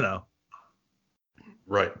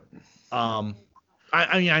 Right. I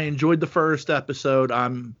mean, I enjoyed the first episode.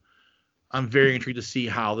 I'm very intrigued to see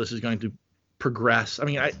how this is going to progress. I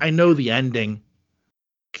mean, I know the ending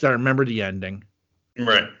because I remember the ending.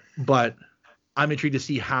 Right. But I'm intrigued to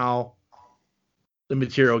see how the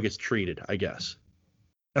material gets treated, I guess.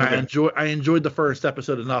 And okay. I enjoyed the first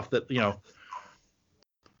episode enough that,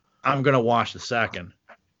 I'm going to watch the second.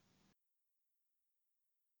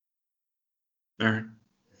 All right.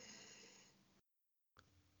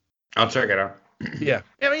 I'll check it out. Yeah,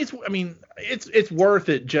 it's worth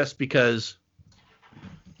it just because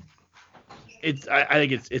I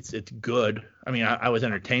think it's good. I mean, I was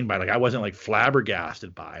entertained by it. Like, I wasn't like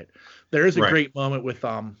flabbergasted by it. There is a great moment with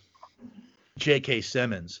J.K.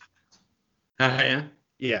 Simmons. Yeah.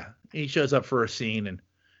 Yeah, he shows up for a scene and,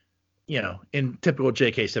 in typical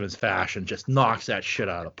J.K. Simmons fashion, just knocks that shit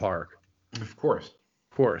out of the park. Of course.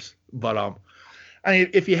 But I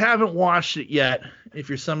mean, if you haven't watched it yet, if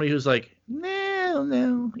you're somebody who's like,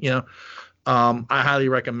 no, I highly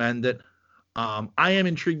recommend it. I am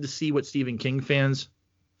intrigued to see what Stephen King fans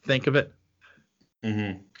think of it.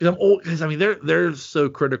 Because I mean, they're so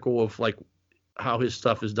critical of like how his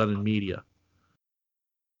stuff is done in media.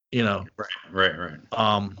 Right.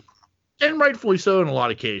 And rightfully so on a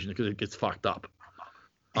lot of occasions because it gets fucked up.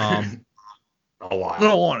 A lot. In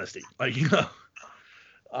all honesty,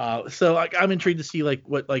 so like I'm intrigued to see like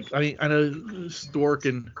what I mean, I know Stork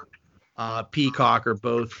and Peacock are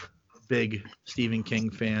both big Stephen King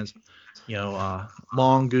fans.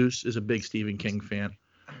 Mongoose is a big Stephen King fan.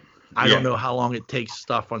 I don't know how long it takes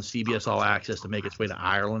stuff on CBS All Access to make its way to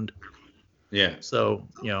Ireland. Yeah. So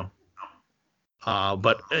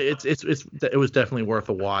but it was definitely worth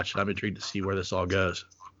a watch, and I'm intrigued to see where this all goes.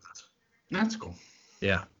 That's cool.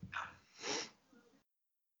 Yeah.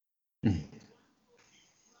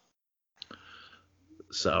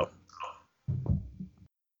 So,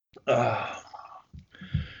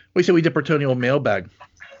 we said we did Pertonial mailbag.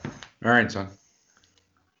 All right, son.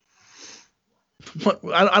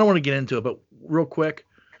 I don't want to get into it, but real quick,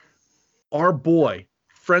 our boy,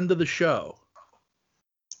 friend of the show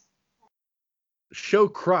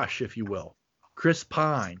crush, if you will, Chris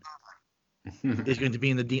Pine, is going to be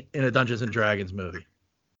in a Dungeons and Dragons movie.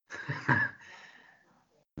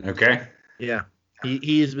 Okay. Yeah,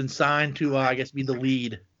 he has been signed to, I guess, be the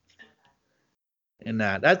lead in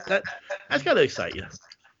that. That's got to excite you.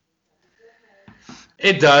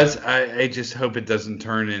 It does. I just hope it doesn't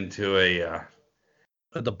turn into a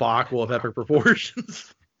debacle of epic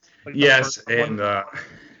proportions. Yes, and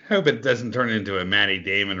hope it doesn't turn into a Matty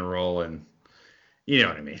Damon role, and you know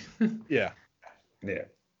what I mean. Yeah. Yeah.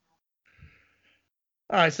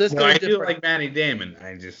 All right, so this I do like Matty Damon.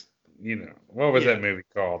 I just, what was that movie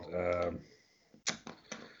called? Oh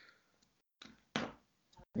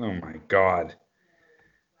my God.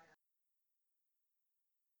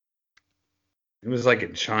 It was like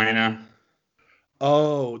in China.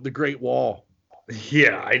 Oh, The Great Wall.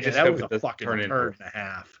 Yeah, I just hope it doesn't fucking turn into and a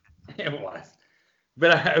half. It was,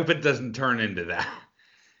 but I hope it doesn't turn into that.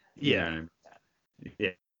 Yeah. Yeah.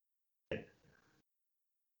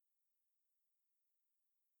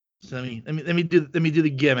 So let me do the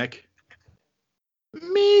gimmick.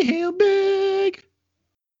 Me heel big.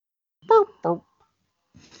 Burp, burp.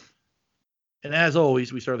 And as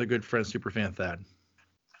always, we start with our good friend Superfan Thad.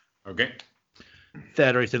 Okay.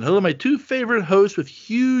 Thad writes in, hello, my two favorite hosts with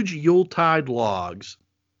huge Yuletide logs.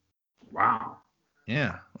 Wow.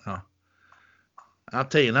 Yeah. Well, I'll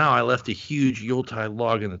tell you now, I left a huge Yuletide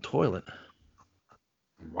log in the toilet.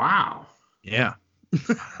 Wow. Yeah.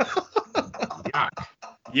 Yuck.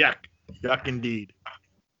 Yuck indeed.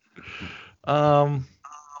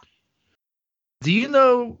 Do you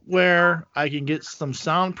know where I can get some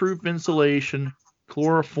soundproof insulation,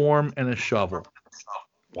 chloroform, and a shovel?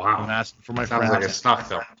 Wow. I'm asking for my friend. Sounds like a snuff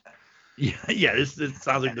film. Yeah. It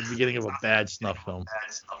sounds like the beginning of a bad snuff film.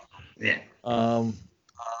 Yeah.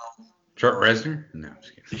 Trent Reznor? No, I'm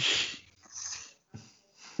just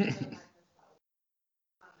kidding.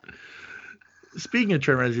 Speaking of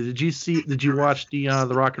Trent Reznor, did you watch the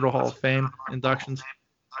Rock and Roll Hall of Fame inductions?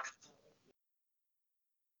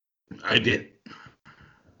 I did.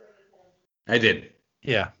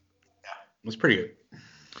 Yeah. It was pretty good.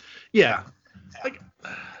 Yeah.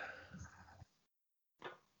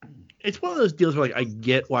 It's one of those deals where I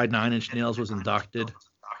get why Nine Inch Nails was inducted,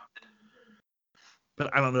 but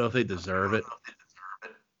I don't know if they deserve it.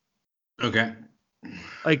 Okay.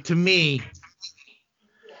 To me,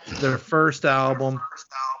 their first album,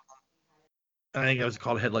 I think it was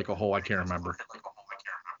called Head Like a Hole. I can't remember.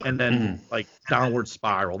 And then Downward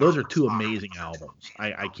Spiral. Those are two amazing albums.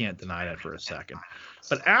 I can't deny that for a second.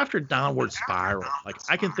 But after Downward Spiral,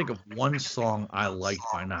 I can think of one song I liked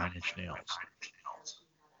by Nine Inch Nails.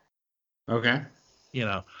 Okay.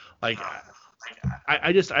 I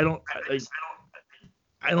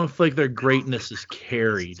don't feel like their greatness is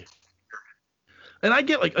carried. And I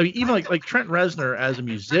get even Trent Reznor as a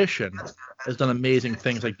musician has done amazing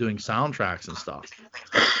things like doing soundtracks and stuff.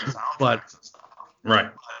 But right.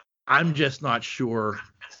 I'm just not sure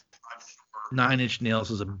Nine Inch Nails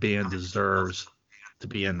as a band deserves to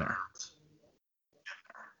be in there.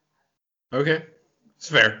 Okay, it's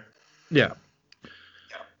fair. Yeah.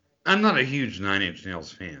 I'm not a huge Nine Inch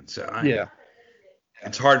Nails fan, so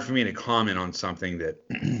it's hard for me to comment on something that,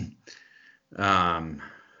 I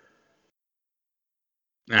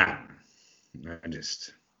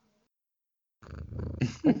just.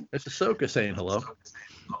 It's Ahsoka saying hello.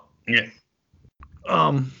 Yeah.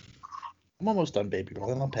 I'm almost done, baby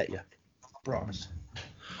girl, and I'll pet you. Promise.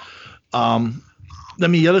 Then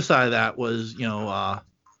the other side of that was,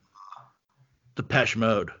 Depeche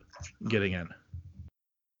Mode getting in.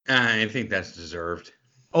 I think that's deserved.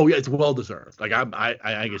 Oh yeah, it's well deserved. Like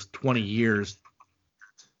I guess 20 years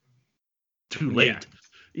too late.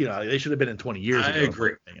 Yeah. They should have been in 20 years ago. I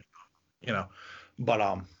agree.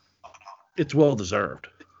 But it's well deserved.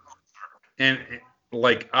 And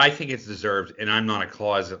like I think it's deserved, and I'm not a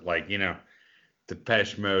closet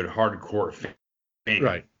Depeche Mode hardcore fan.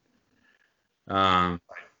 Right. I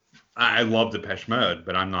love Depeche Mode,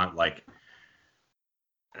 but I'm not like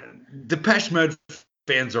Depeche Mode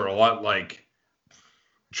fans are a lot like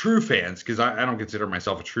true fans, because I don't consider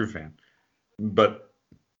myself a true fan, but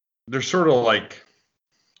they're sort of like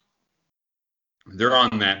they're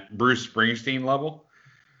on that Bruce Springsteen level.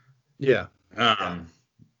 Yeah.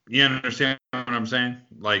 You understand what I'm saying?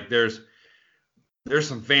 Like there's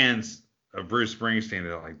some fans of Bruce Springsteen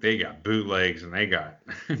that like they got bootlegs and they got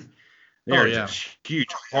they're just huge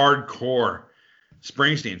hardcore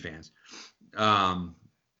Springsteen fans.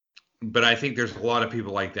 But I think there's a lot of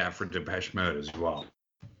people like that for Depeche Mode as well.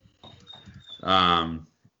 I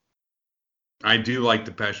do like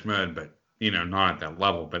Depeche Mode, but not at that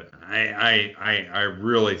level. But I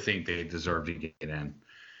really think they deserve to get in.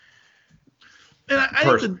 And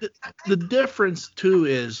I think the difference too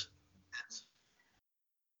is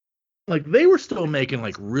like they were still making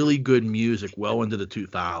like really good music well into the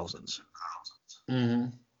 2000s. Mm-hmm.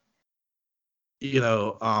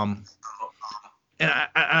 And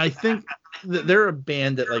I think that they're a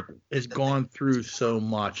band that like has gone through so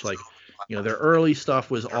much. Like, their early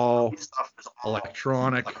stuff was all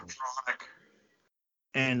electronic,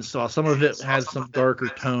 and so some of it had some darker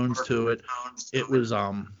tones to it. It was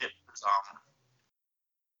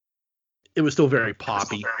still very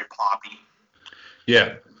poppy.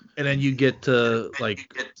 Yeah. And then you get to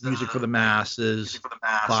like Music for the Masses,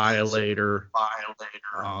 Violator,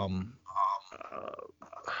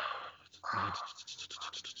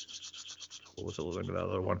 what was the name of that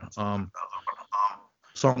other one?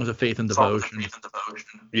 Songs of Faith and Devotion.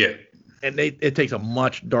 Yeah. And it takes a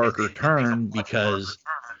much darker turn because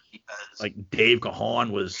like Dave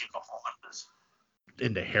Gahan was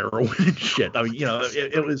into heroin and shit. I mean,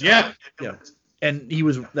 it was and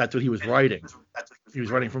that's what he was writing. He was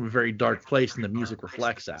writing from a very dark place, and the music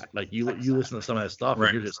reflects that. Like you listen to some of that stuff,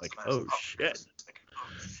 and you're just like, oh shit,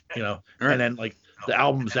 Right. And then like the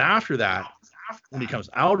albums after that, when he comes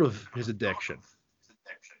out of his addiction,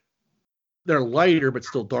 they're lighter but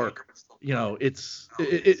still darker. They're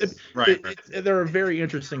a very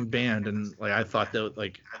interesting band, and like I thought that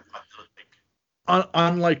like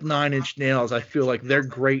unlike Nine Inch Nails, I feel like their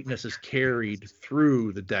greatness is carried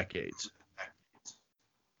through the decades.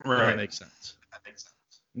 Right. If that makes sense.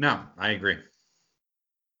 No, I agree.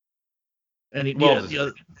 And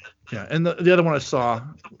the other one I saw,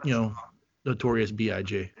 Notorious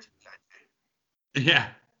B.I.G. Yeah.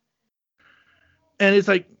 And it's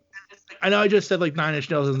like, I know I just said like Nine Inch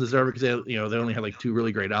Nails doesn't deserve it because they only had like 2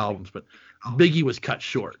 really great albums, but Biggie was cut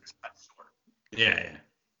short. Yeah.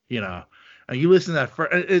 And you listen to that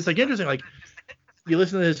first, it's like interesting. Like you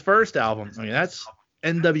listen to his first album. I mean, that's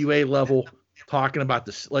NWA level talking about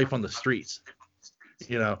the life on the streets.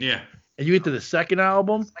 Yeah. And you get to the second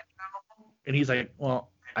album, and he's like, well,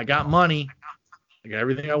 I got money. I got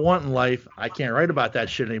everything I want in life. I can't write about that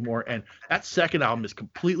shit anymore. And that second album is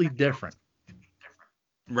completely different.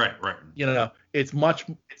 Right. It's much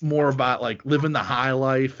more about like living the high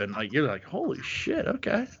life, and like you're like, holy shit,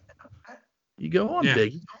 okay. You go on,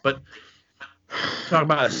 Biggie. But talk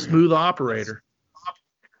about a smooth operator.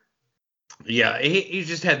 Yeah, he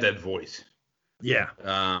just had that voice. Yeah.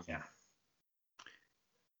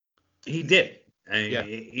 He did.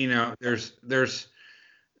 There's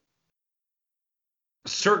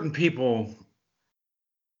certain people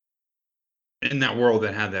in that world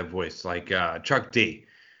that have that voice, like Chuck D,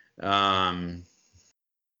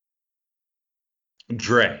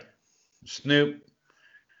 Dre, Snoop,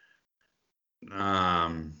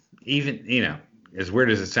 even as weird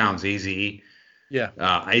as it sounds, Eazy-E,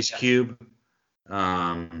 Ice Cube.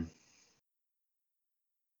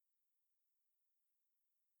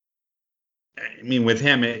 I mean, with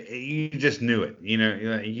him, you just knew it.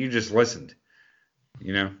 You just listened.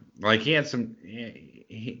 You know, like he had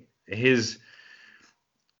his.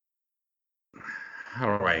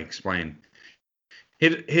 How do I explain?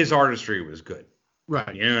 His artistry was good.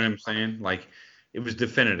 Right. You know what I'm saying? Like it was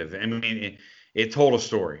definitive. I mean, it told a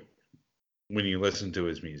story when you listen to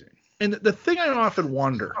his music. And the thing I often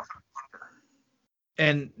wonder,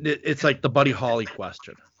 and it's like the Buddy Holly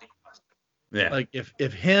question. Yeah. Like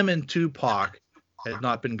if him and Tupac had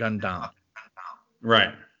not been gunned down,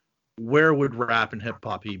 right. Where would rap and hip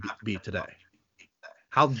hop be today?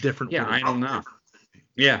 How different? Yeah, I don't know.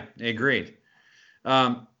 Yeah, agreed.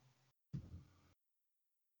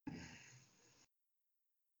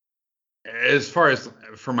 As far as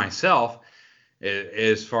for myself,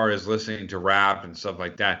 as far as listening to rap and stuff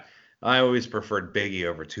like that, I always preferred Biggie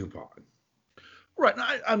over Tupac. Right.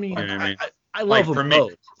 I mean, you know what I mean? I love like, them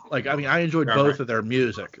both. Like, I mean, I enjoyed both of their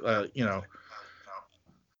music. You know,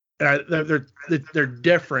 and they're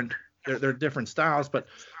different. They're different styles, but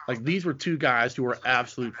like these were two guys who were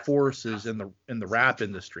absolute forces in the rap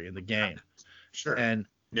industry, in the game. Sure. And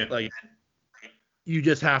like, you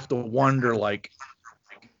just have to wonder, like,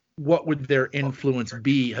 what would their influence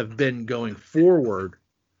have been going forward?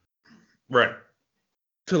 Right.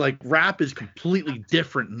 To like, rap is completely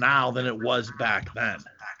different now than it was back then.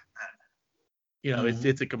 You know,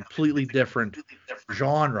 it's a completely different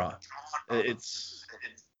genre. It's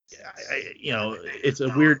you know, it's a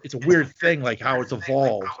weird thing, like how it's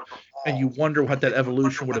evolved, and you wonder what that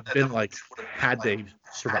evolution would have been like had they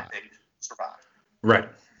survived. Right.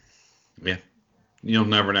 Yeah. You'll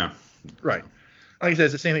never know. Right. Like I said,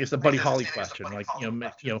 it's the same thing as the Buddy Holly question. Like, you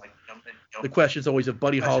know, the question is always, if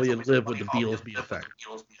Buddy Holly had lived, would the Beatles be a thing?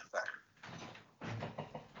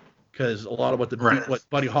 Because a lot of what what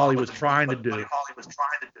Buddy Holly was trying to do,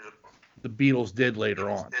 the Beatles did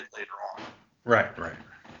later on. Right.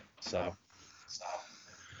 So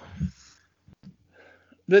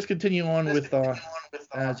let's continue on with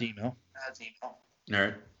Ad's email. All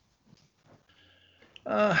right.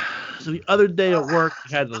 So the other day at work,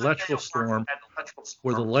 we had an electrical storm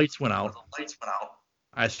where the lights went out.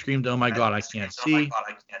 I screamed, "Oh my God, I can't see."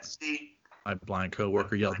 My blind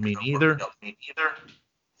coworker yelled, "Me neither."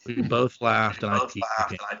 We both laughed, and I peed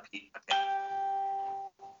my pants.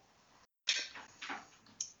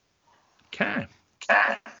 Okay.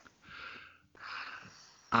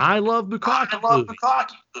 I love Bukkake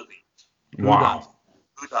movies. Wow.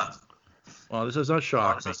 Who doesn't? Well, this does not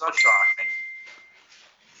shock me.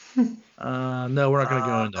 No, we're not going to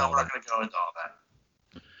go into all that.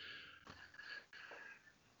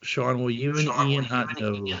 Sean, will you and Ian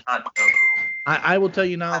know? I will tell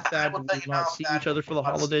you now that we will not see each other for the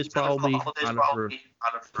holidays, probably out of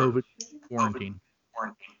COVID quarantine.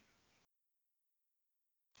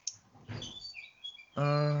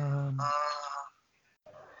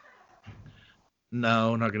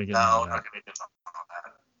 No, not going to get into that.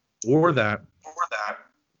 Or that.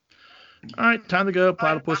 All right, time to go.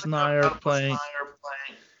 Platypus and I are playing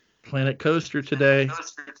Planet Coaster today.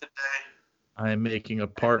 I am making a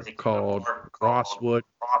part called Rosswood.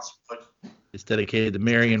 It's dedicated to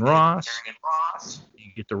Marion Ross.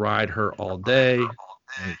 You get to ride her all day. And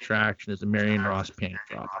the attraction is the Marion Ross paint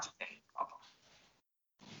drop.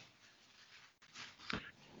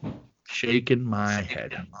 Shaking my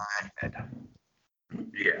head.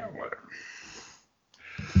 Yeah, whatever.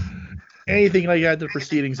 Anything like that to the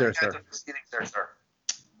proceedings there, sir?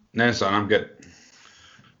 No, son, I'm good.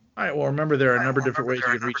 All right, well, remember, there are a number of different ways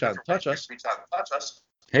you can reach out and touch us.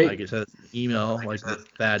 Hey. Like I said, email, like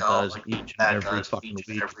Thad does each and every fucking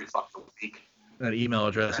week. That email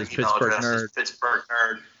address is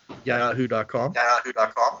pittsburghnerd@yahoo.com.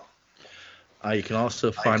 You can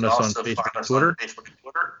also find us on Facebook and Twitter.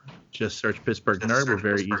 Just search Pittsburgh Nerd. We're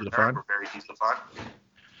very easy to find.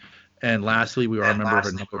 And lastly, we are a member of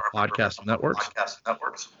a number of podcasting networks.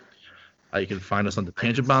 You can find us on the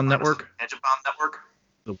Tangent Bound Network,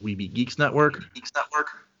 the Weeby Geeks Network,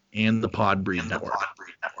 and the Podbreed Network.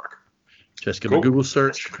 Just give a Google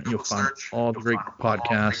search, and you'll find all the great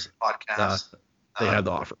podcasts that they have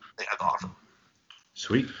to offer.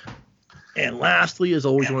 Sweet. And lastly, as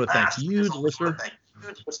always, I want to thank you, the listener,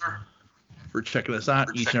 for checking us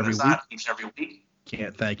out each and every week.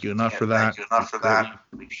 Can't thank you enough for that.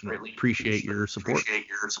 We greatly appreciate your support.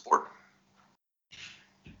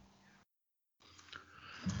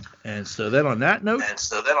 And so then on that note,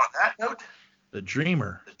 the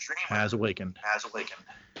dreamer has awakened.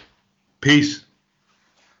 Peace.